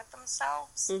unhappy with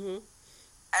themselves.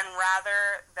 And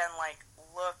rather than, like,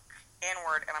 look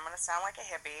inward, and I'm going to sound like a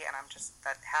hippie, and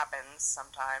that happens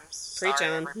sometimes. Preach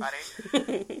Sorry, on.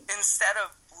 everybody. Instead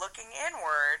of looking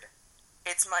inward,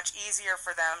 it's much easier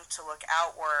for them to look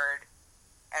outward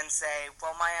and say,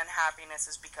 well, my unhappiness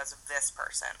is because of this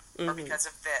person, or because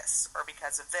of this, or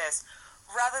because of this,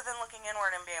 rather than looking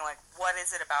inward and being like, what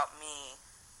is it about me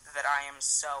that I am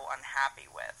so unhappy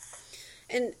with?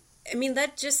 And, I mean,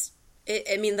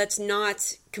 that's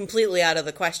not completely out of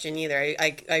the question either.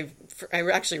 I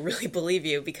actually really believe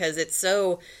you, because it's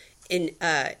so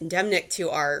endemic to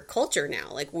our culture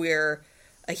now. Like, we're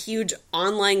a huge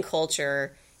online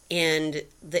culture, and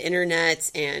the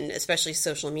internet and especially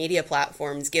social media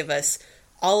platforms give us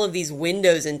all of these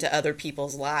windows into other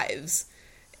people's lives,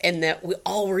 and that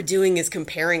all we're doing is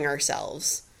comparing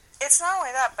ourselves. It's not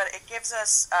only that, but it gives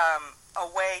us a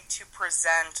way to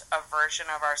present a version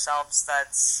of ourselves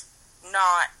that's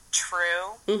not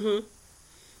true. Mm-hmm.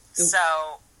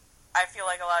 So I feel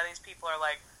like a lot of these people are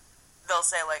like, they'll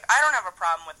say, like, I don't have a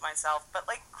problem with myself, but,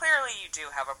 like, clearly you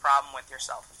do have a problem with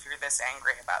yourself if you're this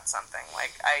angry about something.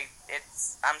 Like,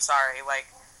 I'm sorry, like,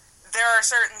 there are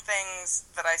certain things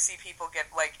that I see people get,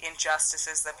 like,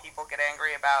 injustices that people get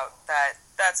angry about,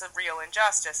 that's a real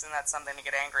injustice, and that's something to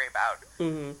get angry about.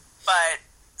 Mm-hmm. But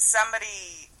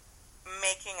somebody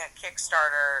making a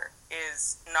Kickstarter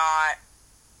is not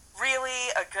really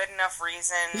a good enough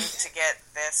reason to get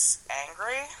this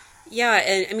angry. Yeah,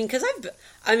 and I mean, because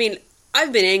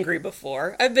I've been angry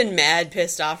before. I've been mad,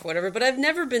 pissed off, whatever, but I've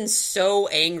never been so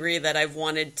angry that I've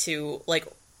wanted to, like,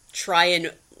 try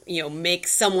and, make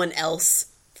someone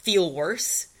else feel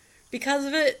worse because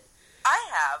of it. I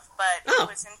have, but it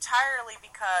was entirely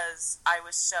because I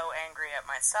was so angry at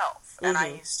myself. And I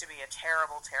used to be a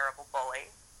terrible, terrible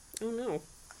bully. Oh, no.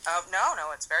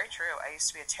 No, it's very true. I used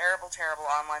to be a terrible, terrible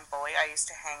online bully. I used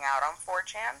to hang out on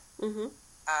 4chan. Mm-hmm.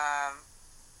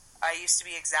 I used to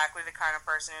be exactly the kind of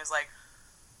person who's like,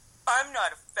 I'm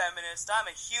not a feminist, I'm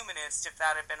a humanist. If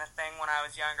that had been a thing when I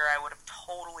was younger, I would have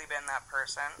totally been that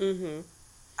person. Mm-hmm.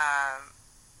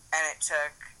 And it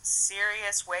took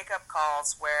serious wake-up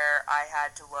calls where I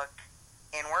had to look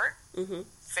inward,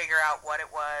 figure out what it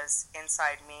was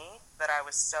inside me that I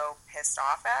was so pissed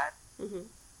off at. Mm-hmm.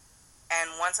 And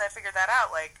once I figured that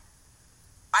out, like,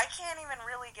 I can't even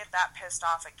really get that pissed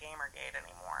off at Gamergate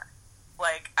anymore.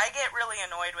 Like, I get really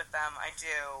annoyed with them, I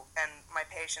do, and my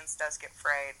patience does get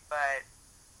frayed, but,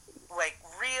 like,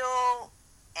 real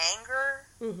anger,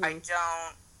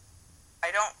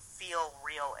 I don't feel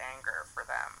real anger for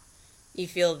them. You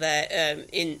feel that,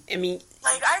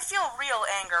 Like, I feel real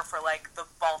anger for, like, the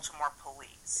Baltimore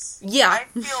police. Yeah. I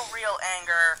feel real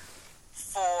anger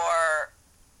for,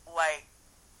 like,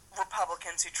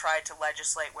 Republicans who tried to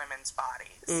legislate women's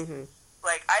bodies. Mm-hmm.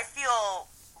 Like, I feel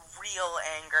real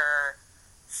anger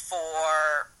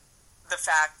for the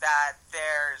fact that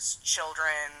there's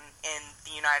children in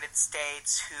the United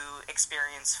States who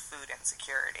experience food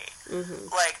insecurity. Mm-hmm.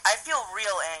 Like, I feel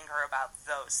real anger about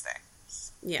those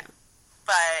things. Yeah.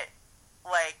 But,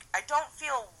 like, I don't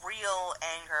feel real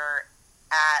anger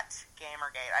at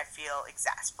Gamergate. I feel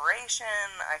exasperation,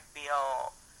 I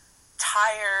feel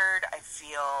tired, I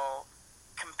feel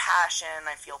compassion,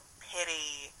 I feel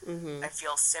pity, I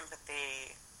feel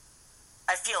sympathy,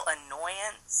 I feel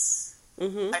annoyance,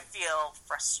 I feel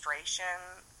frustration,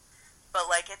 but,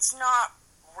 like, it's not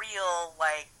real,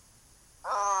 like,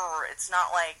 it's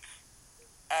not, like,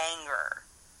 anger.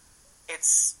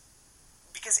 It's,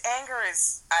 because anger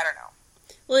is, I don't know.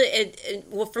 Well,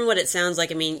 well, from what it sounds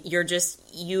like, I mean, you're just,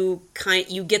 you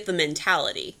get the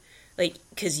mentality, like,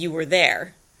 because you were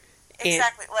there.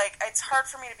 Exactly. Like, it's hard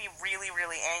for me to be really,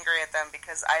 really angry at them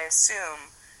because I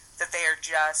assume that they are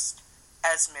just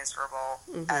as miserable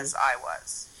as I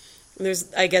was.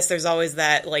 I guess there's always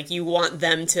that, like, you want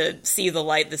them to see the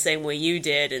light the same way you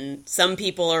did, and some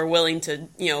people are willing to,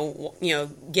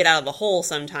 get out of the hole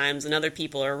sometimes, and other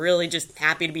people are really just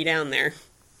happy to be down there.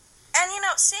 And,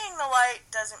 seeing the light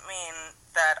doesn't mean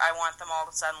that I want them all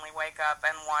to suddenly wake up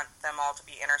and want them all to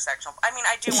be intersectional. I mean,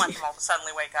 I do want them all to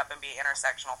suddenly wake up and be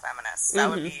intersectional feminists. That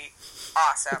would be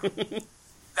awesome.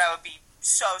 That would be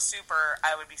so super.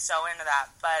 I would be so into that.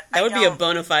 But that would be a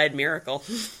bona fide miracle.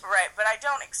 Right, but I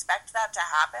don't expect that to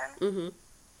happen.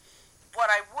 What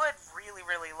I would really,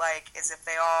 really like is if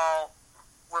they all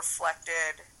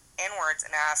reflected inwards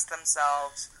and asked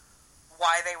themselves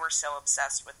why they were so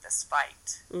obsessed with this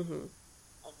fight.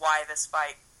 Why this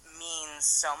fight means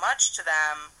so much to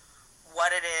them,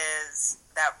 what it is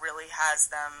that really has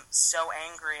them so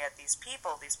angry at these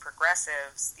people, these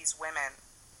progressives, these women,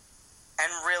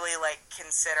 and really, like,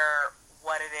 consider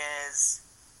what it is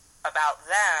about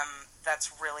them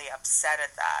that's really upset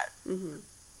at that.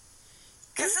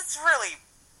 Because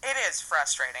it is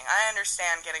frustrating. I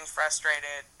understand getting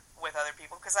frustrated with other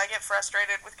people, because I get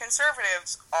frustrated with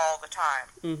conservatives all the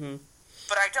time.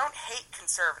 But I don't hate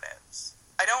conservatives.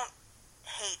 I don't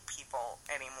hate people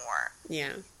anymore.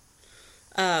 Yeah.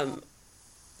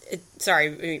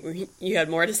 Sorry, you had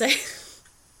more to say?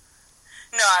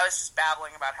 No, I was just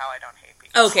babbling about how I don't hate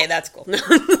people. Okay, that's cool.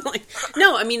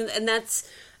 No, I mean, and that's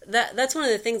one of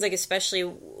the things, like, especially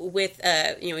with,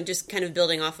 just kind of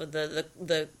building off of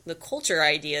the culture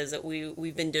ideas that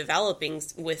we've been developing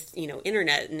with,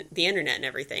 internet and the internet and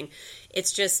everything.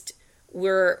 It's just,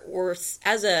 we're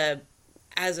as a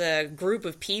as a group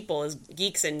of people, as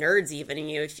geeks and nerds even,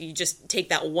 if you just take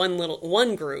that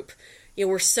one group,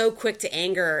 we're so quick to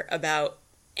anger about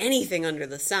anything under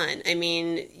the sun. I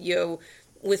mean,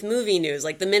 with movie news,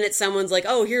 like the minute someone's like,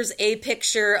 oh, here's a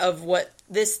picture of what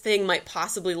this thing might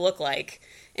possibly look like,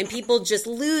 and people just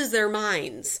lose their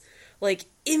minds. Like,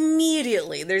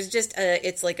 immediately, there's just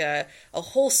it's like a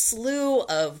whole slew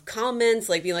of comments,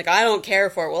 like being like, I don't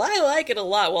care for it. Well, I like it a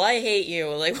lot. Well, I hate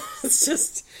you. Like, it's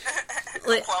just...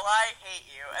 Like, well, I hate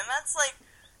you. And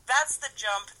that's the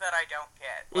jump that I don't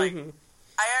get. Like,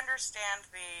 I understand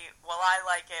well, I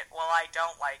like it, well, I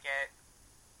don't like it.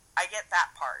 I get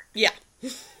that part. Yeah.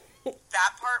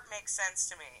 That part makes sense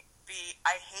to me. The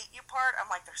I hate you part, I'm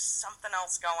like, there's something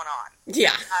else going on.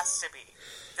 Yeah. There has to be.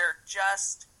 There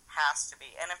just has to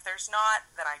be. And if there's not,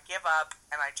 then I give up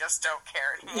and I just don't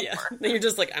care anymore. Yeah. Then you're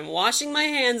just like, I'm washing my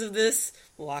hands of this,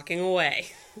 walking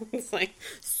away. It's like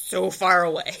so far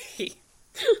away.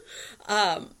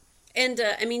 I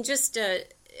mean, just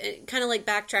kind of like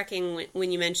backtracking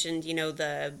when you mentioned,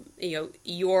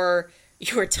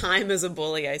 your time as a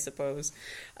bully, I suppose.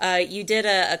 You did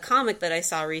a comic that I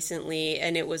saw recently,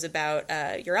 and it was about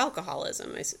your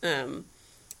alcoholism. And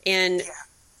yeah.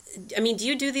 I mean, do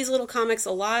you do these little comics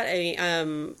a lot? I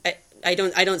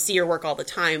don't see your work all the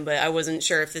time, but I wasn't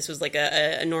sure if this was like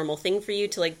a normal thing for you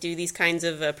to like do these kinds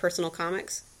of personal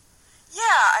comics. Yeah,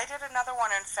 I did another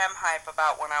one in FemHype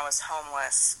about when I was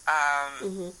homeless.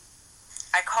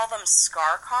 I call them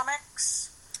Scar Comics.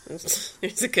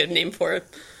 It's a good name for it.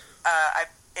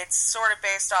 It's sort of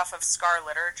based off of Scar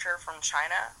literature from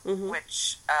China,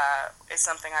 which is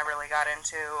something I really got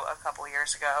into a couple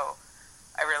years ago.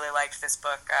 I really liked this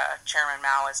book, Chairman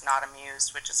Mao is Not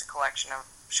Amused, which is a collection of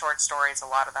short stories, a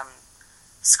lot of them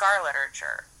Scar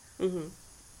literature. And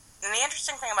the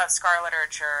interesting thing about Scar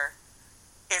literature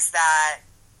is that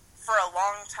for a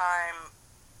long time,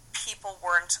 people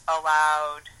weren't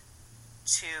allowed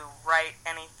to write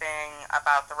anything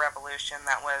about the revolution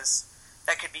that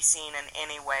could be seen in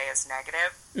any way as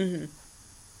negative.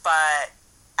 But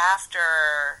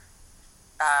after,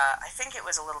 I think it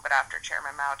was a little bit after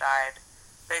Chairman Mao died,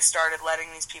 they started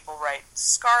letting these people write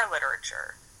Scar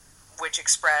literature, which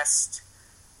expressed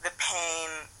the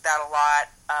pain that a lot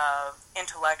of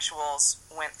intellectuals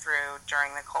went through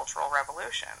during the Cultural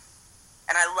Revolution.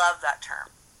 And I love that term.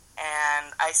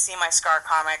 And I see my Scar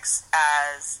comics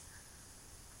as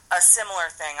a similar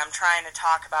thing. I'm trying to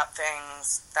talk about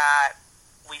things that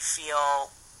we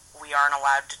feel we aren't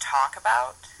allowed to talk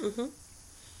about. And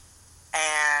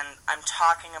I'm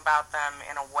talking about them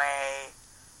in a way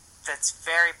that's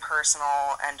very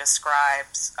personal and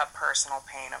describes a personal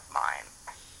pain of mine.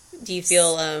 Do you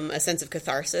feel a sense of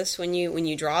catharsis when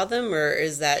you draw them, or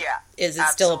is it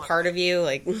absolutely. Still a part of you?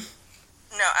 Like,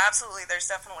 no, absolutely. There's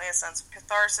definitely a sense of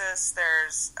catharsis.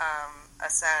 There's a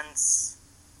sense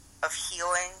of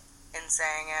healing in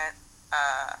saying it.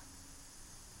 I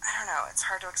don't know. It's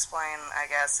hard to explain. I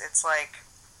guess it's like,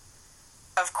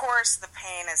 of course, the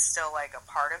pain is still like a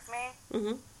part of me,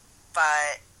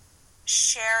 but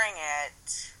sharing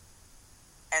it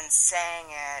and saying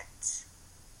it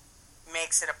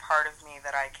makes it a part of me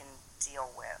that I can deal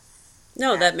with.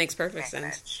 No, that makes perfect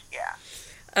sense. Yeah.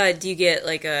 Do you get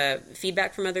like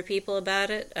feedback from other people about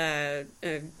it? I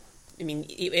mean,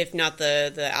 if not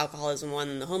the alcoholism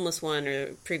one, the homeless one,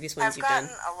 or previous ones you've done. I've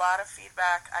gotten a lot of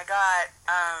feedback. I got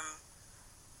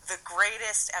the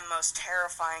greatest and most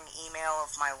terrifying email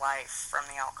of my life from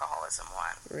the alcoholism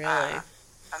one. Really?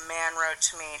 A man wrote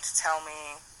to me to tell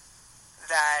me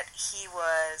that he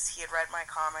had read my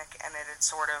comic and it had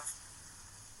sort of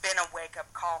been a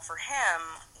wake-up call for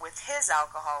him with his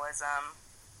alcoholism,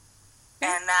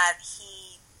 and that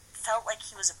he felt like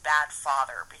he was a bad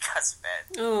father because of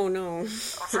it. Oh, no.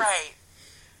 Right.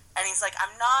 And he's like,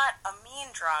 I'm not a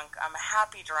mean drunk, I'm a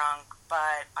happy drunk,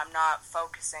 but I'm not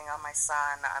focusing on my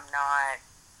son,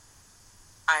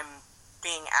 I'm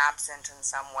being absent in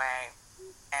some way,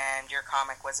 and your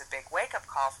comic was a big wake-up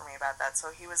call for me about that.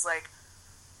 So he was like,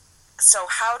 so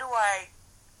how do I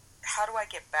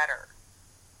get better?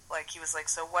 Like, he was like,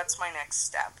 so what's my next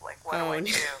step? Like, what do I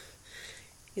do?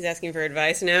 He's asking for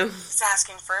advice now? He's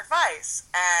asking for advice.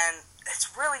 And it's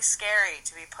really scary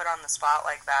to be put on the spot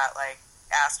like that, like,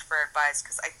 asked for advice,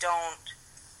 because I don't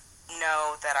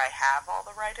know that I have all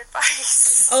the right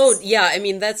advice. Oh, yeah, I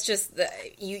mean, that's just,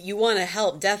 you want to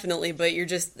help, definitely, but you're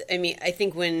just, I mean, I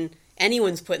think when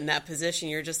anyone's put in that position,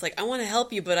 you're just like, I want to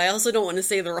help you, but I also don't want to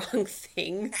say the wrong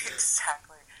thing.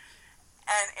 Exactly.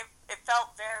 And it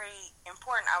felt very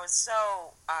important. I was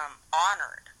so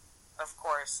honored, of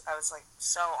course. I was, like,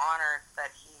 so honored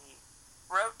that he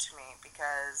wrote to me,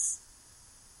 because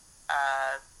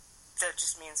that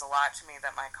just means a lot to me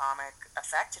that my comic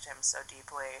affected him so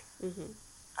deeply. Mm-hmm.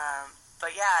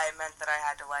 But yeah, it meant that I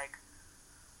had to, like,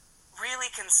 really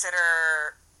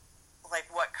consider, like,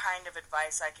 what kind of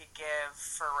advice I could give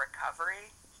for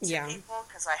recovery to people,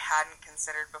 because I hadn't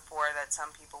considered before that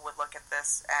some people would look at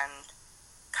this and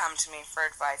come to me for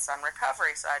advice on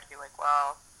recovery. So I'd be like,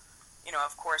 well, you know,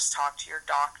 of course, talk to your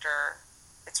doctor.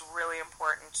 It's really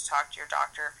important to talk to your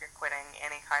doctor if you're quitting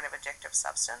any kind of addictive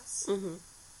substance,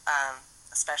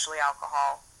 especially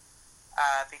alcohol,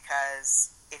 because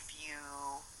if you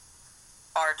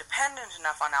are dependent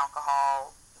enough on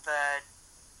alcohol, the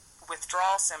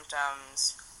withdrawal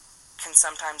symptoms can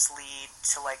sometimes lead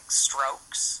to, like,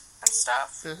 strokes and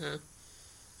stuff. Mm-hmm.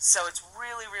 So it's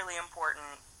really, really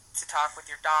important to talk with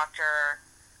your doctor.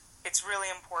 It's really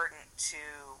important to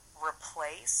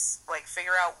replace, like,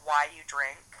 figure out why you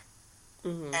drink.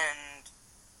 Mm-hmm. And,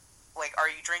 like, are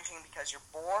you drinking because you're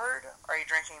bored? Are you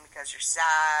drinking because you're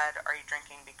sad? Are you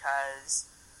drinking because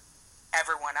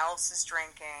everyone else is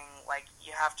drinking? Like,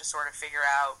 you have to sort of figure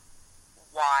out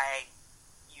why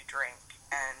you drink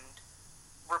and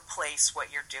replace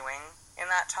what you're doing in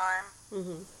that time.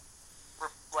 Mm-hmm.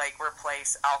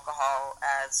 Replace alcohol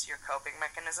as your coping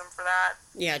mechanism for that.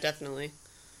 Yeah, definitely.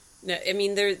 No, I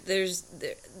mean, there's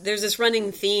this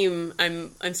running theme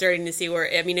I'm starting to see where,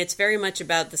 I mean, it's very much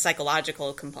about the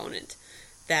psychological component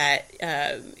that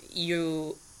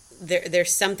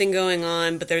there's something going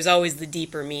on, but there's always the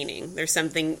deeper meaning. There's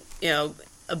something, you know,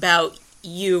 about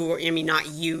you, or, I mean, not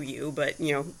you, but,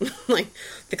 you know, like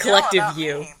the collective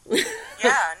you.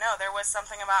 Yeah, no, there was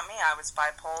something about me. I was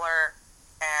bipolar,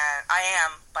 and I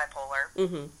am bipolar,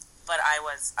 mm-hmm. but I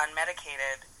was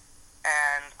unmedicated,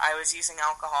 and I was using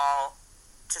alcohol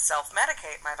to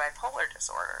self-medicate my bipolar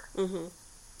disorder. Mm-hmm.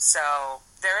 So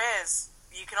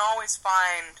you can always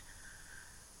find,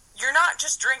 you're not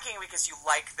just drinking because you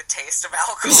like the taste of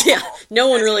alcohol. Yeah, no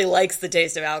one really likes the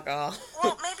taste of alcohol.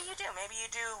 Well, maybe you do. Maybe you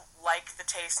do like the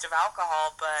taste of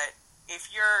alcohol, but if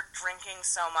you're drinking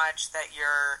so much that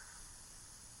you're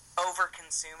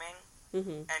over-consuming,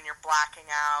 mm-hmm. and you're blacking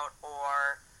out,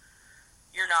 or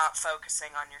you're not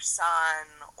focusing on your son,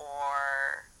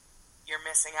 or you're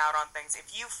missing out on things,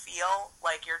 if you feel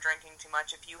like you're drinking too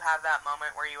much, if you have that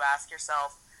moment where you ask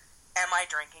yourself, am I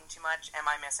drinking too much? Am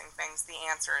I missing things? The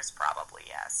answer is probably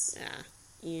yes.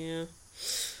 Yeah.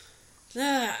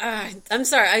 I'm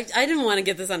sorry, I didn't want to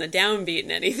get this on a downbeat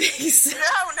in anything. So.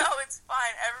 No, it's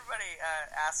fine. Everybody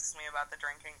asks me about the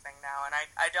drinking thing now, and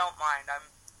I don't mind. I'm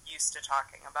used to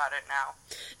talking about it now.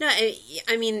 No,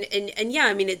 I mean, and yeah,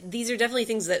 I mean, these are definitely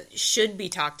things that should be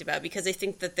talked about, because I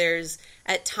think that there's,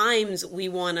 at times, we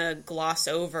want to gloss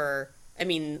over, I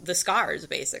mean, the scars,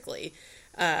 basically.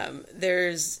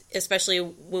 There's, especially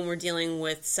when we're dealing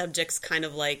with subjects kind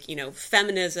of like, you know,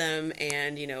 feminism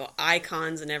and, you know,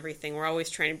 icons and everything, we're always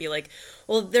trying to be like,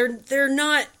 well, they're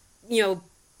not, we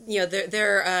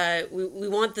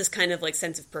want this kind of like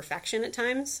sense of perfection at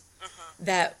times, mm-hmm.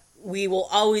 that we will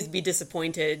always be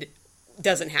disappointed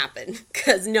doesn't happen,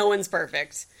 because no one's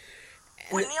perfect.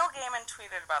 When Neil Gaiman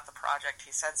tweeted about the project,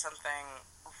 he said something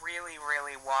really,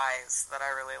 really wise that I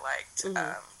really liked.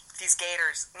 Mm-hmm. These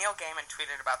gators, Neil Gaiman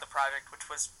tweeted about the project, which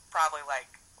was probably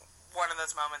like one of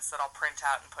those moments that I'll print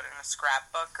out and put in a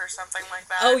scrapbook or something like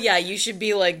that. Oh yeah, you should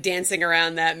be like dancing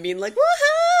around that and being like,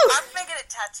 woohoo! I'm gonna get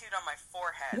it tattooed on my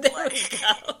forehead. There we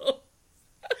go.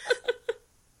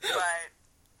 But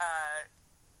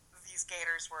these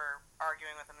gators were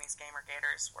arguing with him, these gamer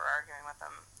gators were arguing with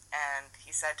him, and he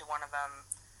said to one of them,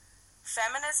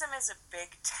 feminism is a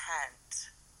big tent.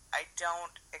 I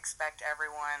don't expect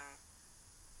everyone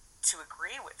to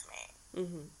agree with me.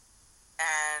 Mm-hmm.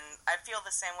 And I feel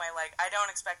the same way, like, I don't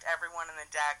expect everyone in the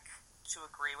deck to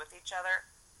agree with each other,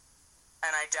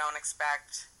 and I don't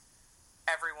expect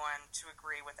everyone to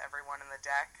agree with everyone in the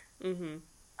deck. Mm-hmm.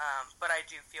 But I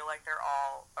do feel like they're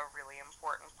all a really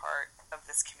important part of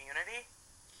this community.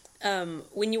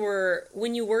 When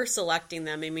you were selecting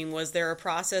them, I mean, was there a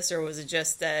process, or was it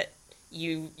just that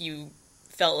you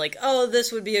felt like, oh,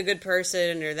 this would be a good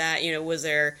person, or that, you know, was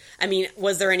there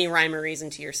any rhyme or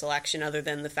reason to your selection other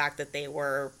than the fact that they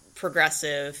were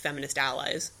progressive feminist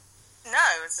allies? No,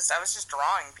 I was just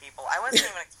drawing people. I wasn't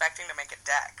even expecting to make a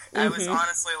deck. I was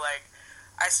honestly like,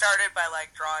 I started by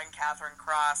like drawing Catherine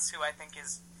Cross, who I think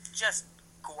is just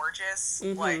gorgeous.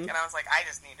 Mm-hmm. Like, and I was like, I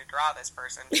just need to draw this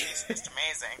person. She's just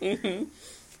amazing. Mm-hmm.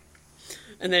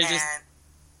 And then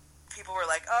people were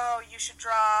like, oh, you should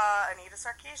draw Anita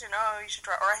Sarkeesian. Oh, you should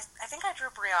draw, or I think I drew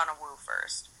Brianna Wu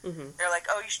first. Mm-hmm. They're like,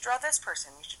 oh, you should draw this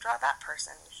person. You should draw that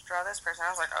person. You should draw this person. I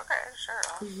was like, okay, sure,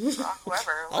 I'll draw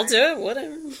whoever. I'll do it,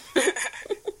 whatever.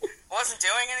 Wasn't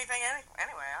doing anything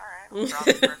anyway, all right. I'll draw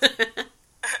the person.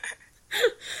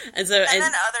 And so, and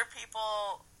then other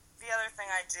people, the other thing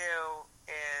I do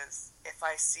is if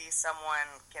I see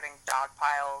someone getting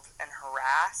dogpiled and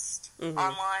harassed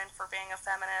online for being a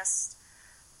feminist,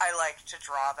 I like to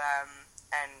draw them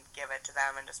and give it to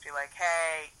them and just be like,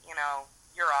 hey, you know,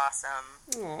 you're awesome.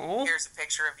 Aww. Here's a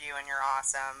picture of you and you're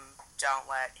awesome. Don't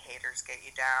let haters get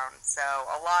you down. So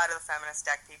a lot of the feminist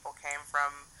deck people came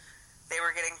from, they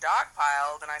were getting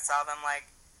dogpiled, and I saw them, like,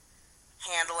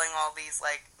 handling all these,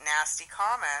 like, nasty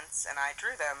comments, and I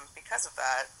drew them because of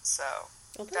that. So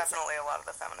definitely a lot of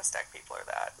the feminist deck people are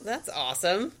that. That's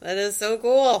awesome. That is so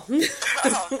cool.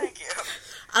 Oh, thank you.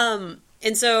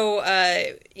 And so,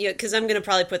 because I'm going to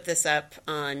probably put this up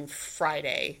on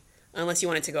Friday, unless you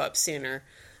want it to go up sooner.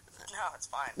 No, it's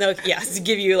fine. No, yeah, to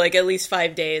give you like at least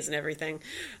 5 days and everything.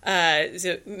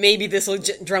 So maybe this will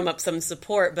drum up some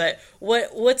support. But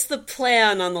what's the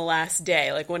plan on the last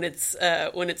day? Like when it's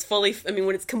fully,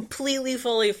 when it's completely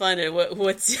fully funded.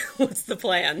 What's the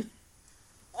plan?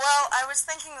 Well, I was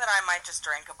thinking that I might just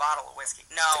drink a bottle of whiskey.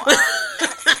 No.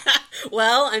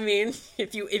 Well,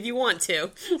 if you want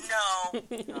to. No.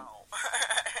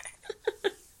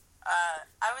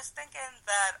 I was thinking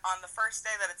that on the first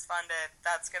day that it's funded,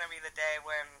 that's going to be the day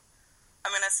when I'm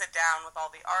going to sit down with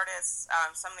all the artists.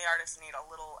 Some of the artists need a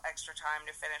little extra time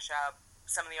to finish up.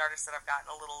 Some of the artists that I've gotten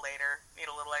a little later need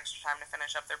a little extra time to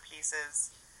finish up their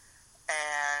pieces.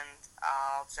 And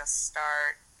I'll just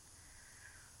start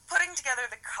putting together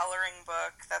the coloring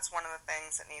book. That's one of the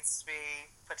things that needs to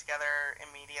be put together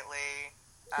immediately.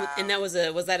 And that was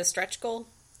that a stretch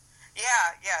goal?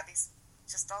 Yeah.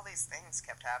 All these things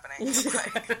kept happening. So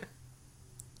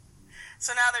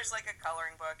now there's like a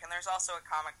coloring book, and there's also a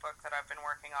comic book that I've been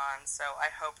working on, so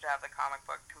I hope to have the comic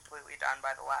book completely done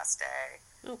by the last day.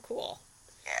 Oh, cool.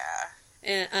 Yeah.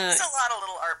 And, There's a lot of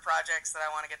little art projects that I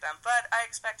want to get done, but I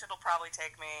expect it'll probably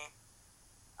take me...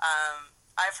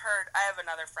 I have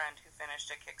another friend who finished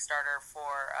a Kickstarter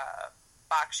for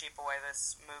Bakshi Boy,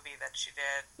 this movie that she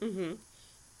did. Mm-hmm.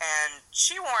 And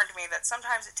she warned me that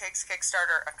sometimes it takes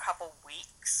Kickstarter a couple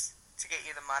weeks to get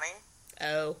you the money.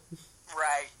 Oh.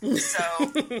 Right. So...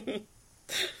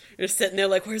 You're sitting there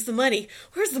like, where's the money?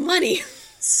 Where's the money?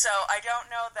 So I don't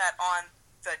know that on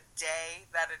the day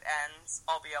that it ends,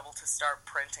 I'll be able to start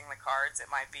printing the cards. It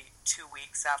might be 2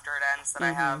 weeks after it ends that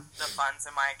I have the funds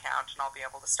in my account, and I'll be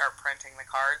able to start printing the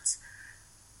cards.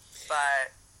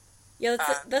 But... Yeah,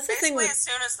 that's the thing. Basically, as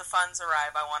soon as the funds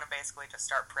arrive, I want to basically just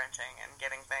start printing and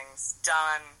getting things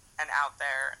done and out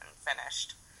there and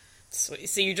finished. So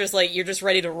you're just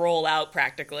ready to roll out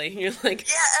practically. You're like,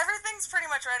 yeah, everything's pretty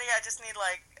much ready. I just need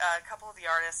like a couple of the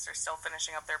artists are still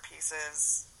finishing up their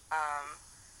pieces.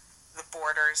 The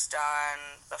border's done.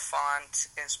 The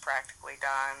font is practically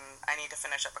done. I need to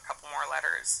finish up a couple more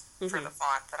letters for the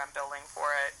font that I'm building for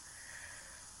it.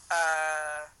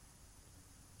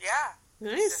 Yeah.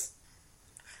 Nice.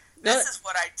 This is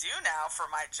what I do now for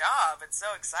my job. It's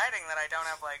so exciting that I don't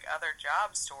have, like, other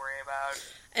jobs to worry about.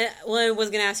 Well, I was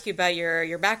going to ask you about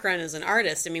your background as an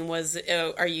artist. I mean,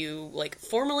 are you, like,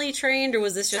 formally trained, or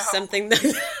was this just something that...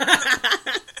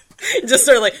 just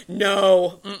sort of like,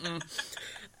 no. Mm-mm.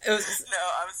 No,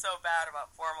 I'm so bad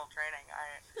about formal training.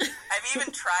 I've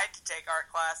even tried to take art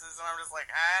classes, and I'm just like,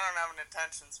 I don't have an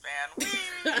attention span.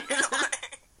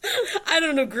 I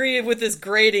don't agree with this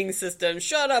grading system.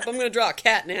 Shut up, I'm going to draw a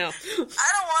cat now. I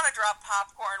don't want to draw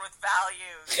popcorn with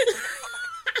values.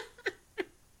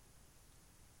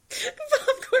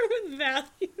 Popcorn with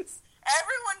values.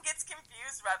 Everyone gets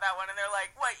confused about that one, and they're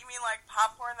like, what, you mean like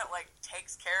popcorn that like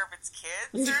takes care of its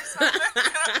kids or something?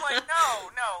 And I'm like,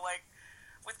 no, like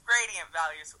with gradient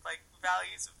values, with like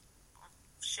values of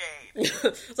shade.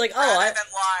 It's like, rather than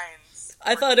lines.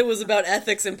 I thought it was about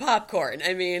ethics and popcorn.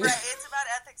 I mean... Right, it's about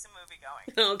ethics and movie going.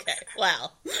 Okay,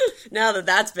 wow. Now that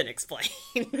that's been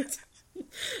explained.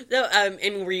 So,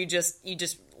 and were you just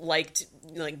liked,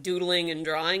 like, doodling and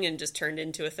drawing and just turned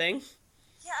into a thing?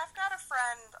 Yeah, I've got a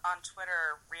friend on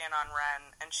Twitter, Rhiannon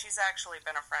Wren, and she's actually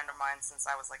been a friend of mine since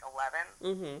I was, like,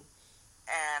 11. Mm-hmm.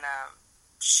 And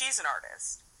she's an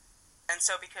artist. And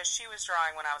so because she was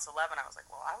drawing when I was 11, I was like,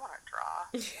 well, I want to draw.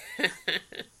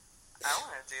 I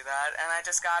want to do that, and I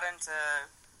just got into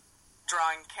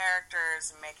drawing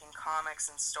characters and making comics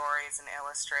and stories and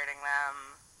illustrating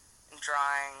them and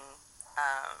drawing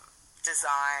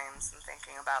designs and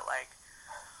thinking about, like,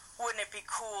 wouldn't it be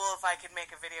cool if I could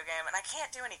make a video game? And I can't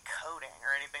do any coding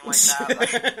or anything like that.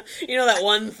 Like, you know that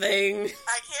one thing?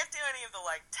 I can't do any of the,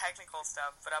 like, technical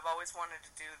stuff, but I've always wanted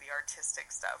to do the artistic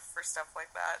stuff for stuff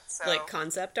like that. So, like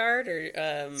concept art? Or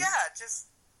yeah, just...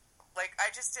 like,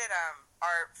 I just did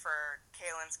art for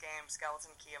Kaylin's game,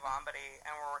 Skeleton Key of Ombody,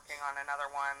 and we're working on another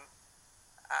one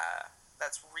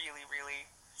that's really, really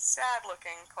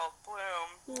sad-looking called Bloom.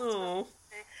 Oh.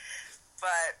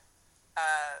 But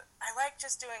I like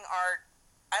just doing art.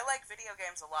 I like video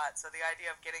games a lot, so the idea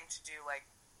of getting to do, like,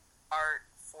 art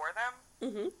for them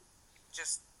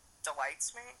just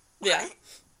delights me. Yeah.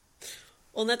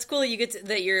 Well, that's cool. You get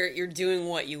that you're doing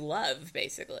what you love,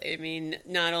 basically. I mean,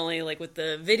 not only like with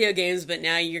the video games, but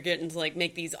now you're getting to like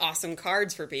make these awesome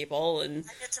cards for people, and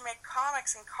I get to make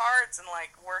comics and cards and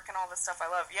like work and all this stuff I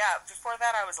love. Yeah, before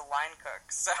that I was a line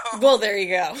cook, so well, there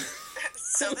you go.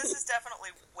 So this is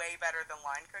definitely way better than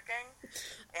line cooking,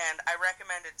 and I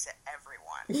recommend it to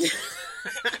everyone.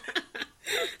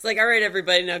 It's like, all right,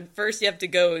 everybody, now first you have to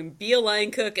go and be a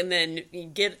line cook, and then you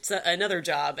get another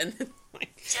job, and then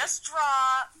just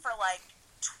draw for like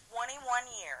 21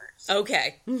 years.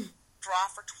 Okay. Draw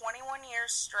for 21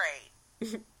 years straight.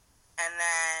 And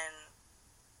then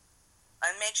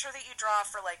make sure that you draw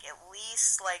for like at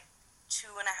least like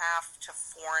 2.5 to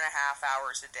 4.5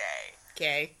 hours a day.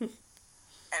 Okay.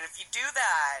 And if you do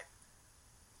that,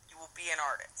 you will be an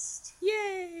artist.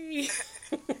 Yay!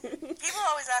 People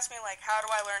always ask me like, how do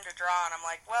I learn to draw? And I'm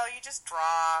like, well, you just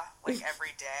draw like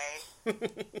every day.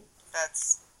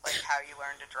 That's like how you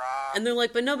learn to draw. And they're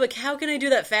like, but how can I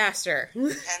do that faster? And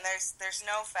there's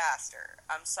no faster.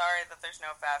 I'm sorry that there's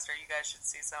no faster. You guys should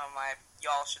see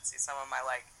y'all should see some of my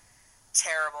like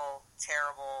terrible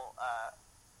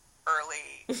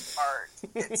early art.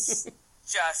 It's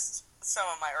just, some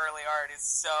of my early art is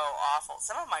so awful.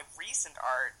 Some of my recent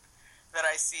art that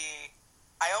I see,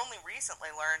 I only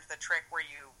recently learned the trick where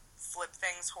you flip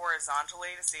things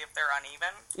horizontally to see if they're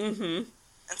uneven. Mm-hmm.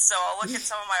 And so I'll look at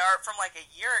some of my art from like a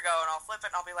year ago and I'll flip it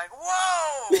and I'll be like,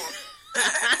 whoa!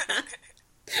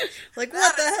 Like,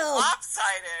 what the hell?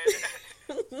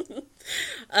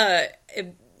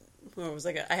 Lopsided. What was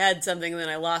I had something and then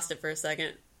I lost it for a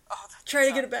second. Oh, Try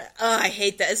to get it back. Oh, I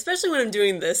hate that. Especially when I'm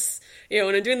doing this.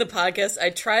 When I'm doing the podcast, I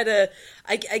try to...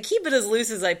 I keep it as loose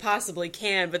as I possibly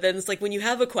can, but then it's like when you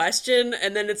have a question,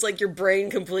 and then it's like your brain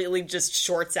completely just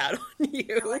shorts out on you.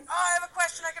 You're like, I have a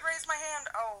question, I could raise my hand.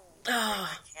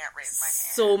 I can't raise my hand.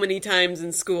 So many times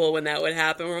in school when that would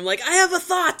happen, where I'm like, I have a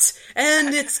thought,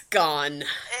 and it's gone.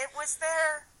 It was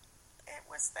there.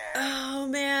 Oh,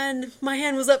 man. My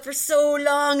hand was up for so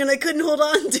long, and I couldn't hold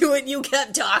on to it, and you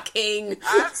kept talking.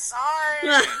 I'm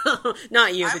sorry.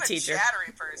 Not you, I'm the teacher. I'm a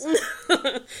chattery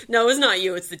person. No, it's not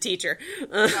you, it's the teacher.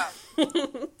 No.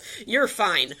 You're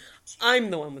fine. I'm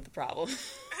the one with the problem.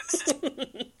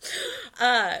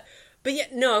 But yeah,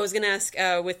 no, I was going to ask,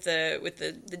 with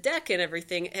the deck and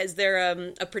everything, is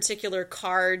there a particular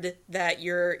card that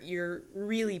you're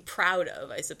really proud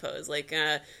of, I suppose? Like,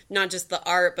 not just the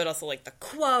art, but also like the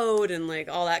quote and like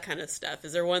all that kind of stuff.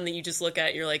 Is there one that you just look at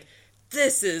and you're like,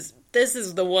 this is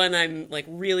the one I'm like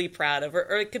really proud of?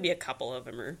 Or it could be a couple of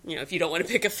them, or, if you don't want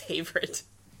to pick a favorite.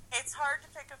 It's hard to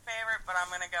pick a favorite, but I'm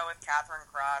going to go with Catherine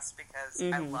Cross because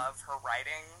I love her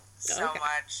writing so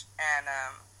much. And,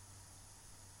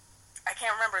 I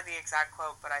can't remember the exact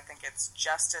quote, but I think it's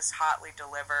 "Justice hotly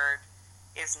delivered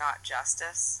is not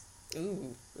justice."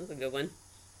 Ooh, that's a good one.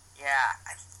 Yeah,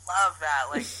 I love that.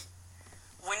 Like,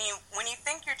 when you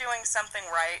think you're doing something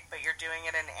right, but you're doing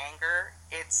it in anger,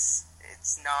 it's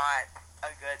not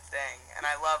a good thing. And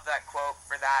I love that quote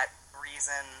for that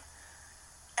reason.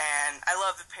 And I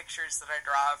love the pictures that I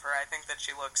draw of her. I think that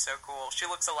she looks so cool. She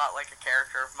looks a lot like a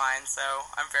character of mine, so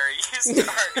I'm very used to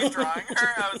already drawing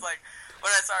her. I was like, when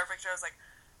I saw her picture, I was like,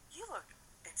 you look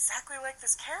exactly like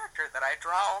this character that I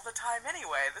draw all the time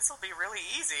anyway. This will be really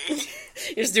easy.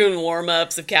 You're just doing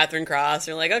warm-ups of Catherine Cross.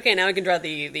 You're like, okay, now I can draw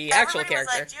the actual character.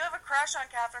 Was like, do you have a crush on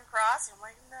Catherine Cross? I'm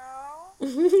like, no.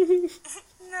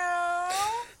 No.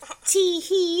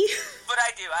 Tee-hee. But I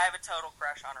do. I have a total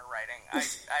crush on her writing. I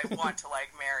want to,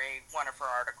 like, marry one of her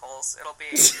articles. It'll be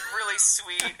really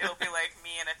sweet. It'll be, like,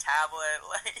 me and a tablet.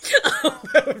 Like, oh,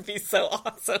 that would be so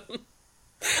awesome.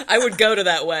 I would go to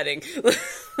that wedding.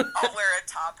 I'll wear a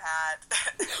top hat.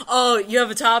 Oh, you have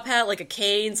a top hat, like a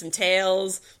cane, some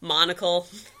tails, monocle.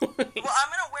 Well, I'm going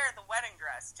to wear the wedding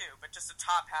dress, too, but just a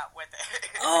top hat with it.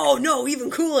 Oh, no, even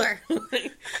cooler. It'll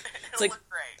like, look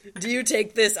great. Do you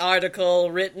take this article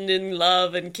written in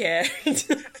love and care? Do you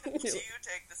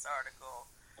take this article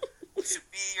to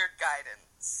be your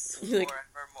guidance like,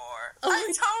 forevermore? Oh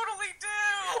I totally do!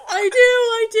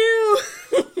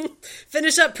 I do!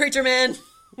 Finish up, preacher man!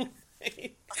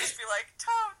 I'll just be like,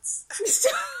 totes!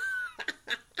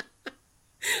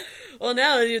 Well,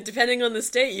 now, depending on the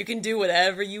state, you can do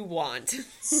whatever you want.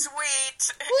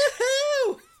 Sweet!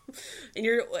 Woohoo! And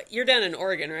you're down in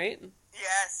Oregon, right? Yeah,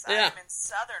 Yes, Yeah. I'm in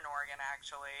Southern Oregon,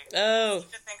 actually. Oh.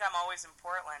 You think I'm always in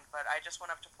Portland, but I just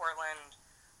went up to Portland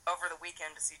over the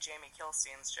weekend to see Jamie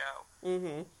Kilstein's show.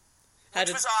 Mm-hmm. Which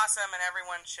was awesome, and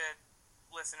everyone should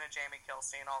listen to Jamie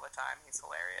Kilstein all the time. He's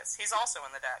hilarious. He's also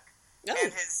in the deck. Oh.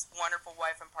 And his wonderful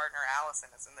wife and partner, Allison,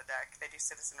 is in the deck. They do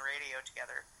Citizen Radio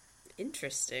together.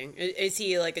 Interesting. Is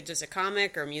he like just a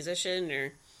comic or a musician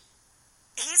or?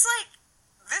 He's like,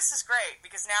 this is great,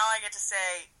 because now I get to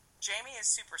say Jamie is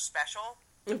super special.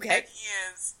 Okay. And he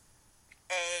is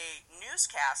a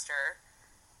newscaster,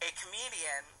 a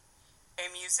comedian, a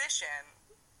musician,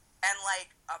 and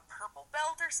like a purple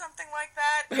belt or something like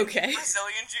that. Okay.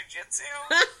 Brazilian Jiu-Jitsu.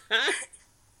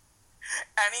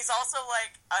 And he's also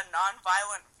like a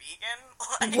non-violent vegan.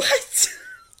 Like, What?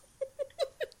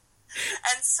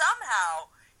 and somehow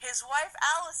his wife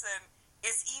Allison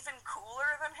is even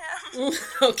cooler than him.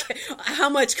 Okay. How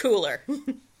much cooler?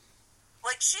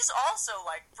 Like, she's also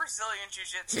like Brazilian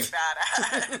Jiu-Jitsu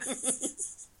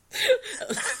badass.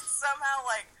 Somehow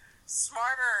like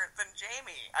smarter than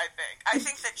Jamie, I think. I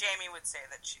think that Jamie would say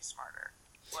that she's smarter.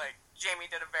 Like, Jamie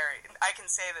did I can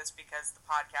say this because the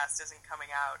podcast isn't coming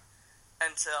out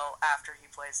until after he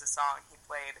plays the song. He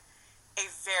played a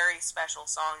very special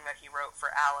song that he wrote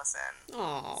for Allison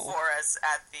for us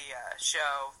at the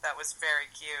show. That was very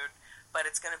cute. But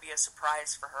it's going to be a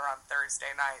surprise for her on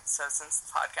Thursday night. So since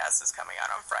the podcast is coming out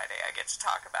on Friday, I get to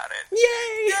talk about it.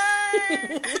 Yay!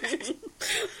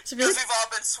 Because we've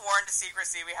all been sworn to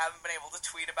secrecy. We haven't been able to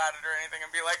tweet about it or anything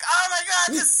and be like, oh my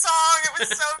god, this song, it was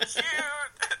so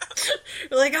cute!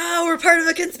 We're like, oh, we're part of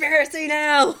a conspiracy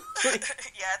now!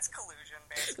 Yeah, it's collusion,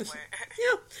 basically.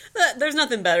 Yeah, there's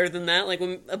nothing better than that. Like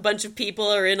when a bunch of people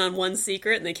are in on one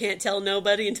secret and they can't tell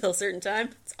nobody until a certain time.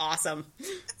 It's awesome.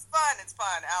 It's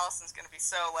fun. Allison's gonna be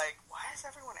so like, why is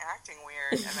everyone acting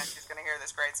weird? And then she's gonna hear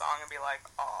this great song and be like,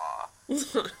 aw.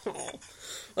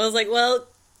 I was like, well,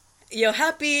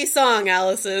 happy song,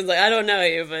 Allison. Like, I don't know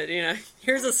you, but,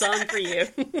 here's a song for you.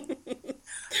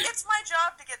 It's my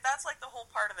job to that's like the whole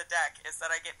part of the deck, is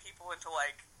that I get people into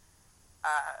like,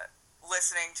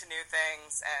 listening to new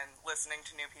things and listening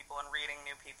to new people and reading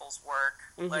new people's work.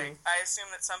 Mm-hmm. Like, I assume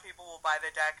that some people will buy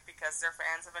the deck because they're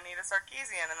fans of Anita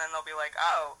Sarkeesian, and then they'll be like,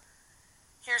 oh,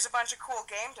 here's a bunch of cool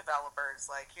game developers.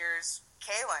 Like, here's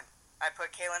Kaylin. I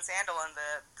put Kaylin Sandel in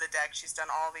the deck. She's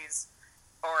done all these...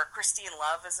 Or Christine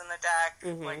Love is in the deck.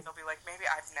 Mm-hmm. Like, they'll be like, maybe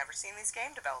I've never seen these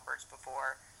game developers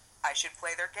before. I should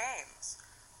play their games.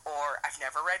 Or, I've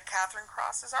never read Catherine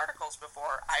Cross's articles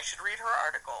before. I should read her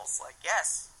articles. Like,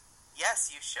 yes,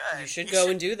 you should. You should go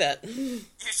and do that. You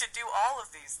should do all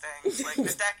of these things. Like,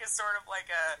 the deck is sort of like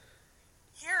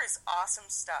here is awesome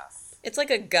stuff. It's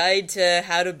like a guide to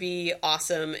how to be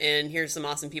awesome, and here's some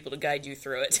awesome people to guide you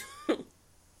through it.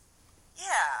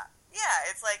 Yeah.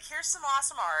 It's like, here's some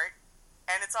awesome art,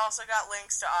 and it's also got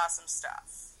links to awesome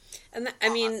stuff. And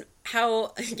mean,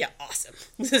 how... Yeah, awesome.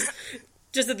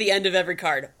 Just at the end of every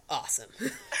card, awesome.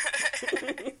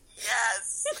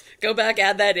 Yes. Go back,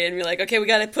 add that in, be like, okay, we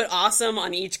gotta put awesome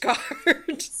on each card.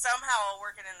 Somehow I'll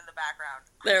work it into the background.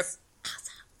 There. Awesome.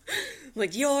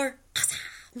 Like, you're awesome.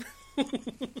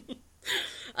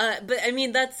 But I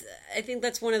mean, I think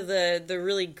that's one of the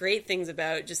really great things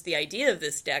about just the idea of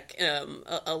this deck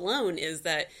alone, is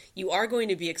that you are going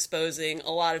to be exposing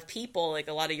a lot of people, like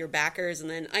a lot of your backers, and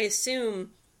then I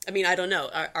assume, I don't know,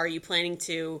 are you planning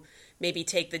to maybe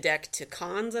take the deck to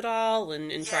cons at all and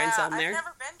try and sell them there? I've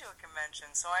never been to a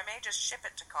convention, so I may just ship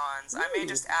it to cons. Ooh. I may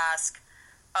just ask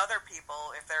other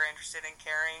people if they're interested in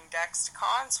carrying decks to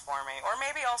cons for me. Or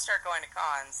maybe I'll start going to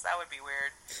cons. That would be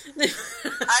weird.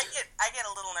 I get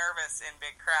a little nervous in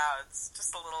big crowds,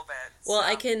 just a little bit. Well, so.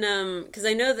 I can, because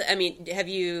I know that, have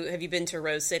you been to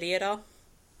Rose City at all?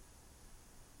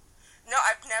 No,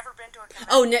 I've never been to a convention.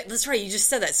 Oh, that's right, you just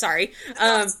said that, sorry.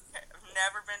 I've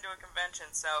never been to a convention,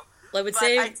 so... I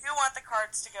do want the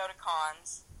cards to go to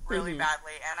cons really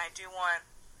badly, and I do want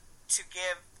to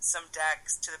give some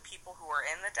decks to the people who are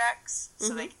in the decks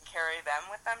so they can carry them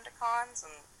with them to cons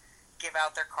and give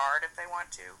out their card if they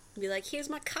want to. Be like, here's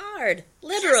my card.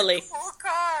 Literally. Here's a cool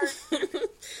card.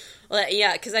 Well,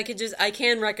 yeah, because I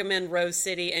can recommend Rose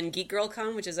City and Geek Girl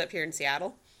Con, which is up here in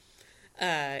Seattle.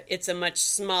 It's a much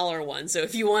smaller one, so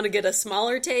if you want to get a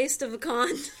smaller taste of a con...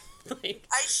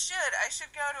 I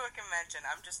should go to a convention.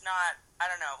 I'm just not, I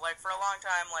don't know, like, for a long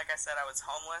time, like I said, I was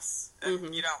homeless.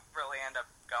 And you don't really end up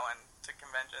going to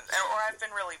conventions. Or I've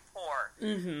been really poor.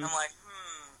 I'm like,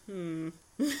 am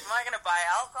I going to buy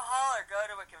alcohol or go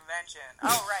to a convention?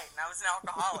 Oh, right, and I was an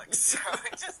alcoholic, so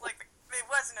it just, like, it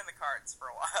wasn't in the cards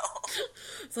for a while.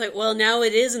 It's like, well, now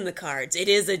it is in the cards. It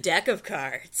is a deck of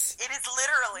cards. It is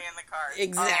literally in the cards.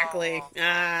 Exactly.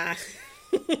 Oh.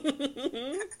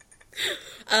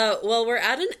 Well, we're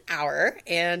at an hour,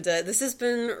 and this has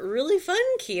been really fun,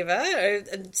 Kiva.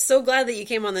 I'm so glad that you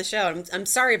came on the show. I'm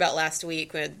sorry about last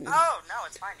week. Oh, no,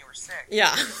 it's fine. You were sick.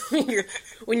 Yeah.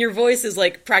 when your voice is,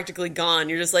 like, practically gone,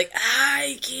 you're just like,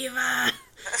 hi, Kiva.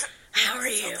 How are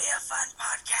you? It'll be a fun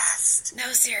podcast.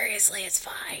 No, seriously, it's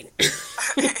fine.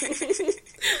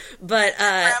 But,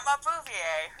 Grandma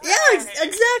Bouvier. yeah,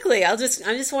 exactly. I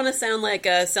just want to sound like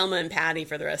Selma and Patty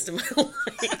for the rest of my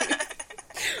life.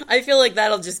 I feel like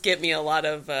that'll just get me a lot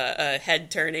of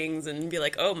head turnings and be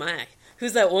like, oh my,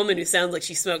 who's that woman who sounds like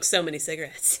she smokes so many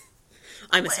cigarettes?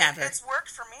 I must have her. It's worked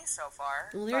for me so far.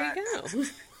 Well, there you go.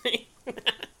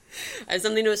 I have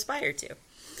something to aspire to.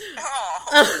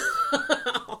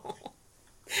 Oh.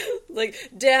 Like,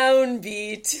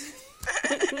 downbeat.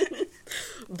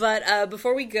 But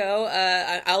before we go,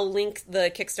 I'll link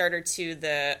the Kickstarter to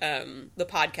the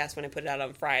podcast when I put it out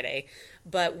on Friday.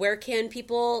 But where can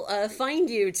people find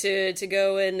you to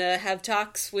go and have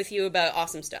talks with you about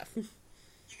awesome stuff? You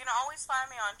can always find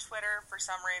me on Twitter. For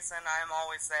some reason, I'm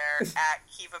always there at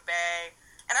Kiva Bay.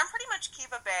 And I'm pretty much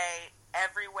Kiva Bay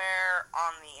everywhere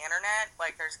on the internet.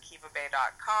 Like, there's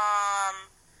KivaBay.com.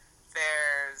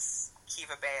 There's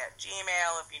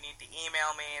KivaBay@gmail if you need to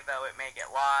email me, though it may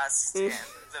get lost in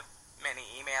the many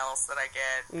emails that I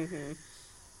get. Mm-hmm.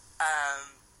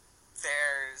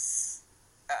 There's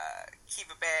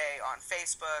Kiva Bay on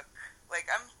Facebook. Like,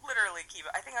 I'm literally Kiva.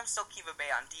 I think I'm still Kiva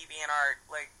Bay on DeviantArt.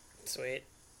 Like, Sweet.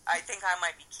 I think I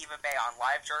might be Kiva Bay on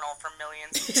LiveJournal from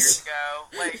millions of years ago.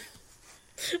 Like,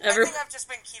 I think I've just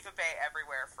been Kiva Bay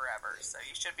everywhere forever, so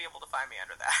you should be able to find me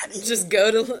under that. Just go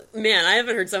to... Man, I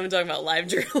haven't heard someone talk about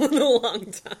LiveJournal in a long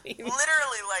time.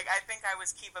 Literally, like, I think I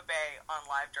was Kiva Bay on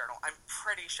LiveJournal. I'm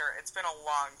pretty sure. It's been a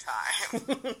long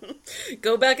time.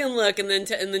 Go back and look, and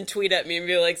then tweet at me and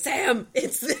be like, Sam,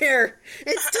 it's there!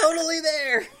 It's totally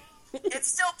there! It's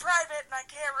still private, and I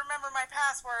can't remember my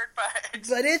password, but...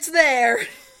 But it's there!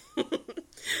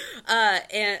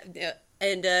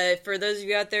 And for those of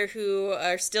you out there who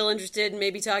are still interested in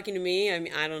maybe talking to me, I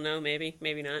mean, I don't know, maybe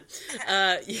not.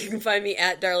 You can find me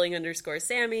at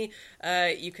darling_Sammy.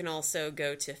 You can also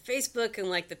go to Facebook and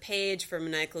like the page for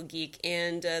Maniacal Geek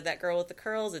and that girl with the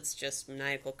curls. It's just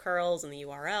Maniacal Curls in the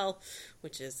URL,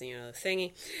 which is, the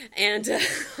thingy. And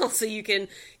also you can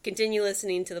continue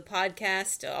listening to the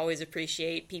podcast. I always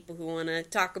appreciate people who want to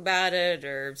talk about it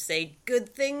or say good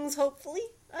things, hopefully.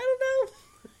 I don't know.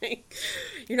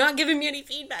 You're not giving me any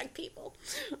feedback, people.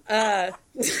 I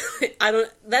don't.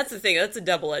 That's the thing. That's a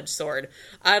double-edged sword.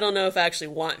 I don't know if I actually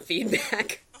want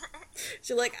feedback.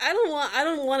 She's like, I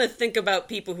don't want to think about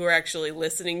people who are actually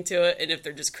listening to it and if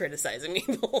they're just criticizing me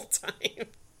the whole time.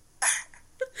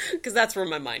 Because that's where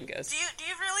my mind goes. Do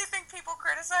you really think people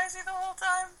criticize you the whole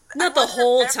time? Not the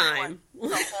whole time. The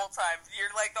whole time.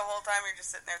 You're like, the whole time you're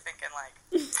just sitting there thinking like,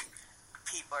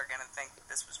 people are gonna think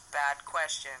this was a bad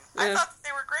question. Yeah. I thought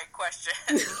they were great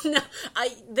questions. No,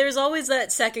 there's always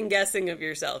that second guessing of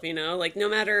yourself, like no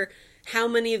matter how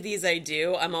many of these I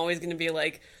do, I'm always gonna be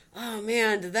like, oh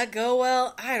man, did that go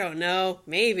well? I don't know,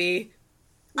 maybe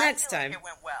next time. Like it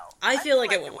went well. I feel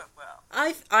like it went well.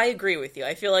 I agree with you.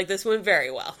 I feel like this went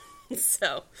very well.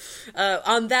 So,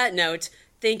 on that note,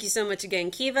 thank you so much again,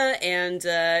 Kiva, and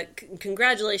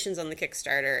congratulations on the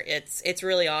Kickstarter. It's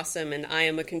really awesome, and I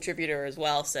am a contributor as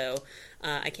well, so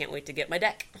I can't wait to get my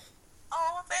deck.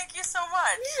 Oh, thank you so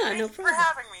much. Yeah, no problem. Thank you for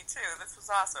having me, too. This was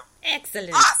awesome.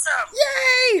 Excellent. Awesome!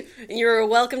 Yay! And you're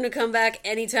welcome to come back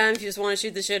anytime if you just want to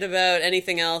shoot the shit about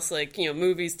anything else, like,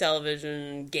 movies,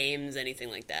 television, games, anything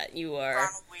like that. You are... Ron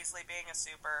Weasley being a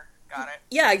super. Got it.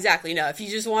 Yeah, exactly. No, if you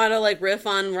just want to, riff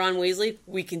on Ron Weasley,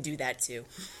 we can do that, too.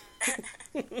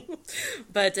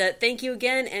 But thank you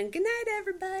again, and good night,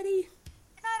 everybody.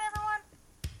 Good night, everyone.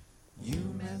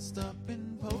 You messed up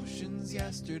in potions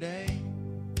yesterday,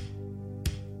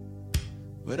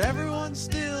 but everyone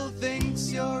still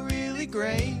thinks you're really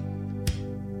great.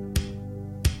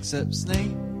 Except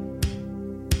Snape.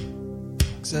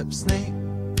 Except Snape.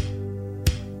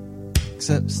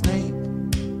 Except Snape.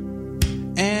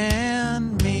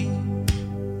 And me.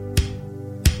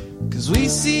 'Cause we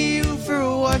see you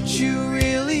for what you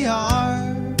really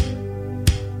are.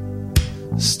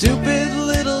 A stupid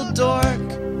little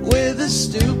dork with a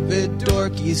stupid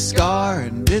dorky scar.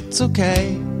 And it's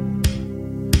okay.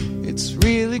 It's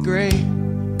really great.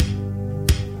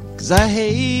 'Cause I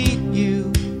hate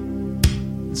you.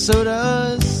 And so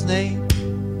does Snape.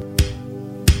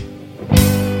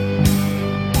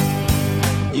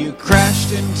 You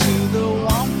crashed into the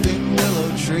Whomping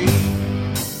Willow Tree.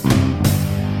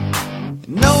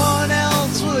 No one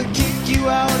else would kick you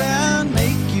out and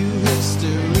make you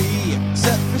history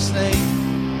except for Snape.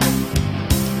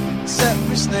 except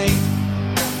for Snape.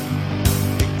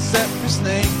 Except for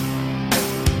Snape.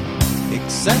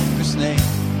 Except for Snape.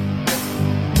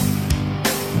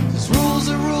 'Cause rules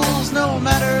are rules no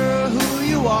matter who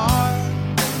you are.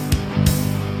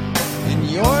 And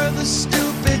you're the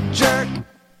stupid jerk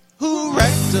who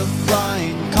wrecked a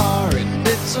flying car, and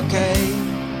it's okay.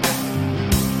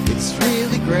 It's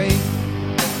really great.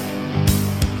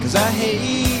 'Cause I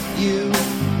hate you.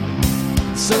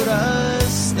 So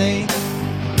does Snape.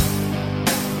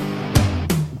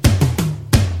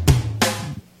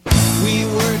 We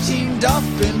were teamed up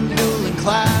in dueling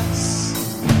class,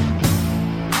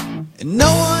 and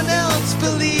no one else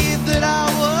believed that I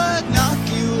would knock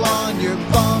you on your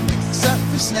bum, except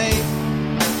for Snape.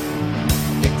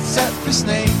 Except for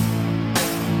Snape.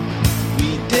 We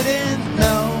didn't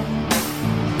know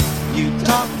you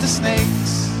talked to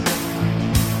snakes,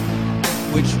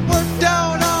 which worked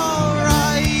out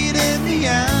alright in the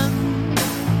end.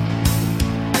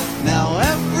 Now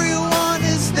everyone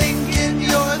is thinking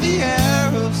you're the heir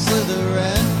of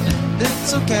Slytherin, and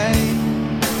it's okay.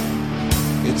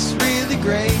 It's really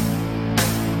great.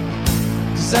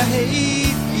 'Cause I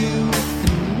hate you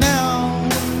now.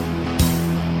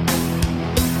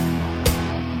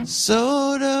 So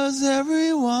does everyone.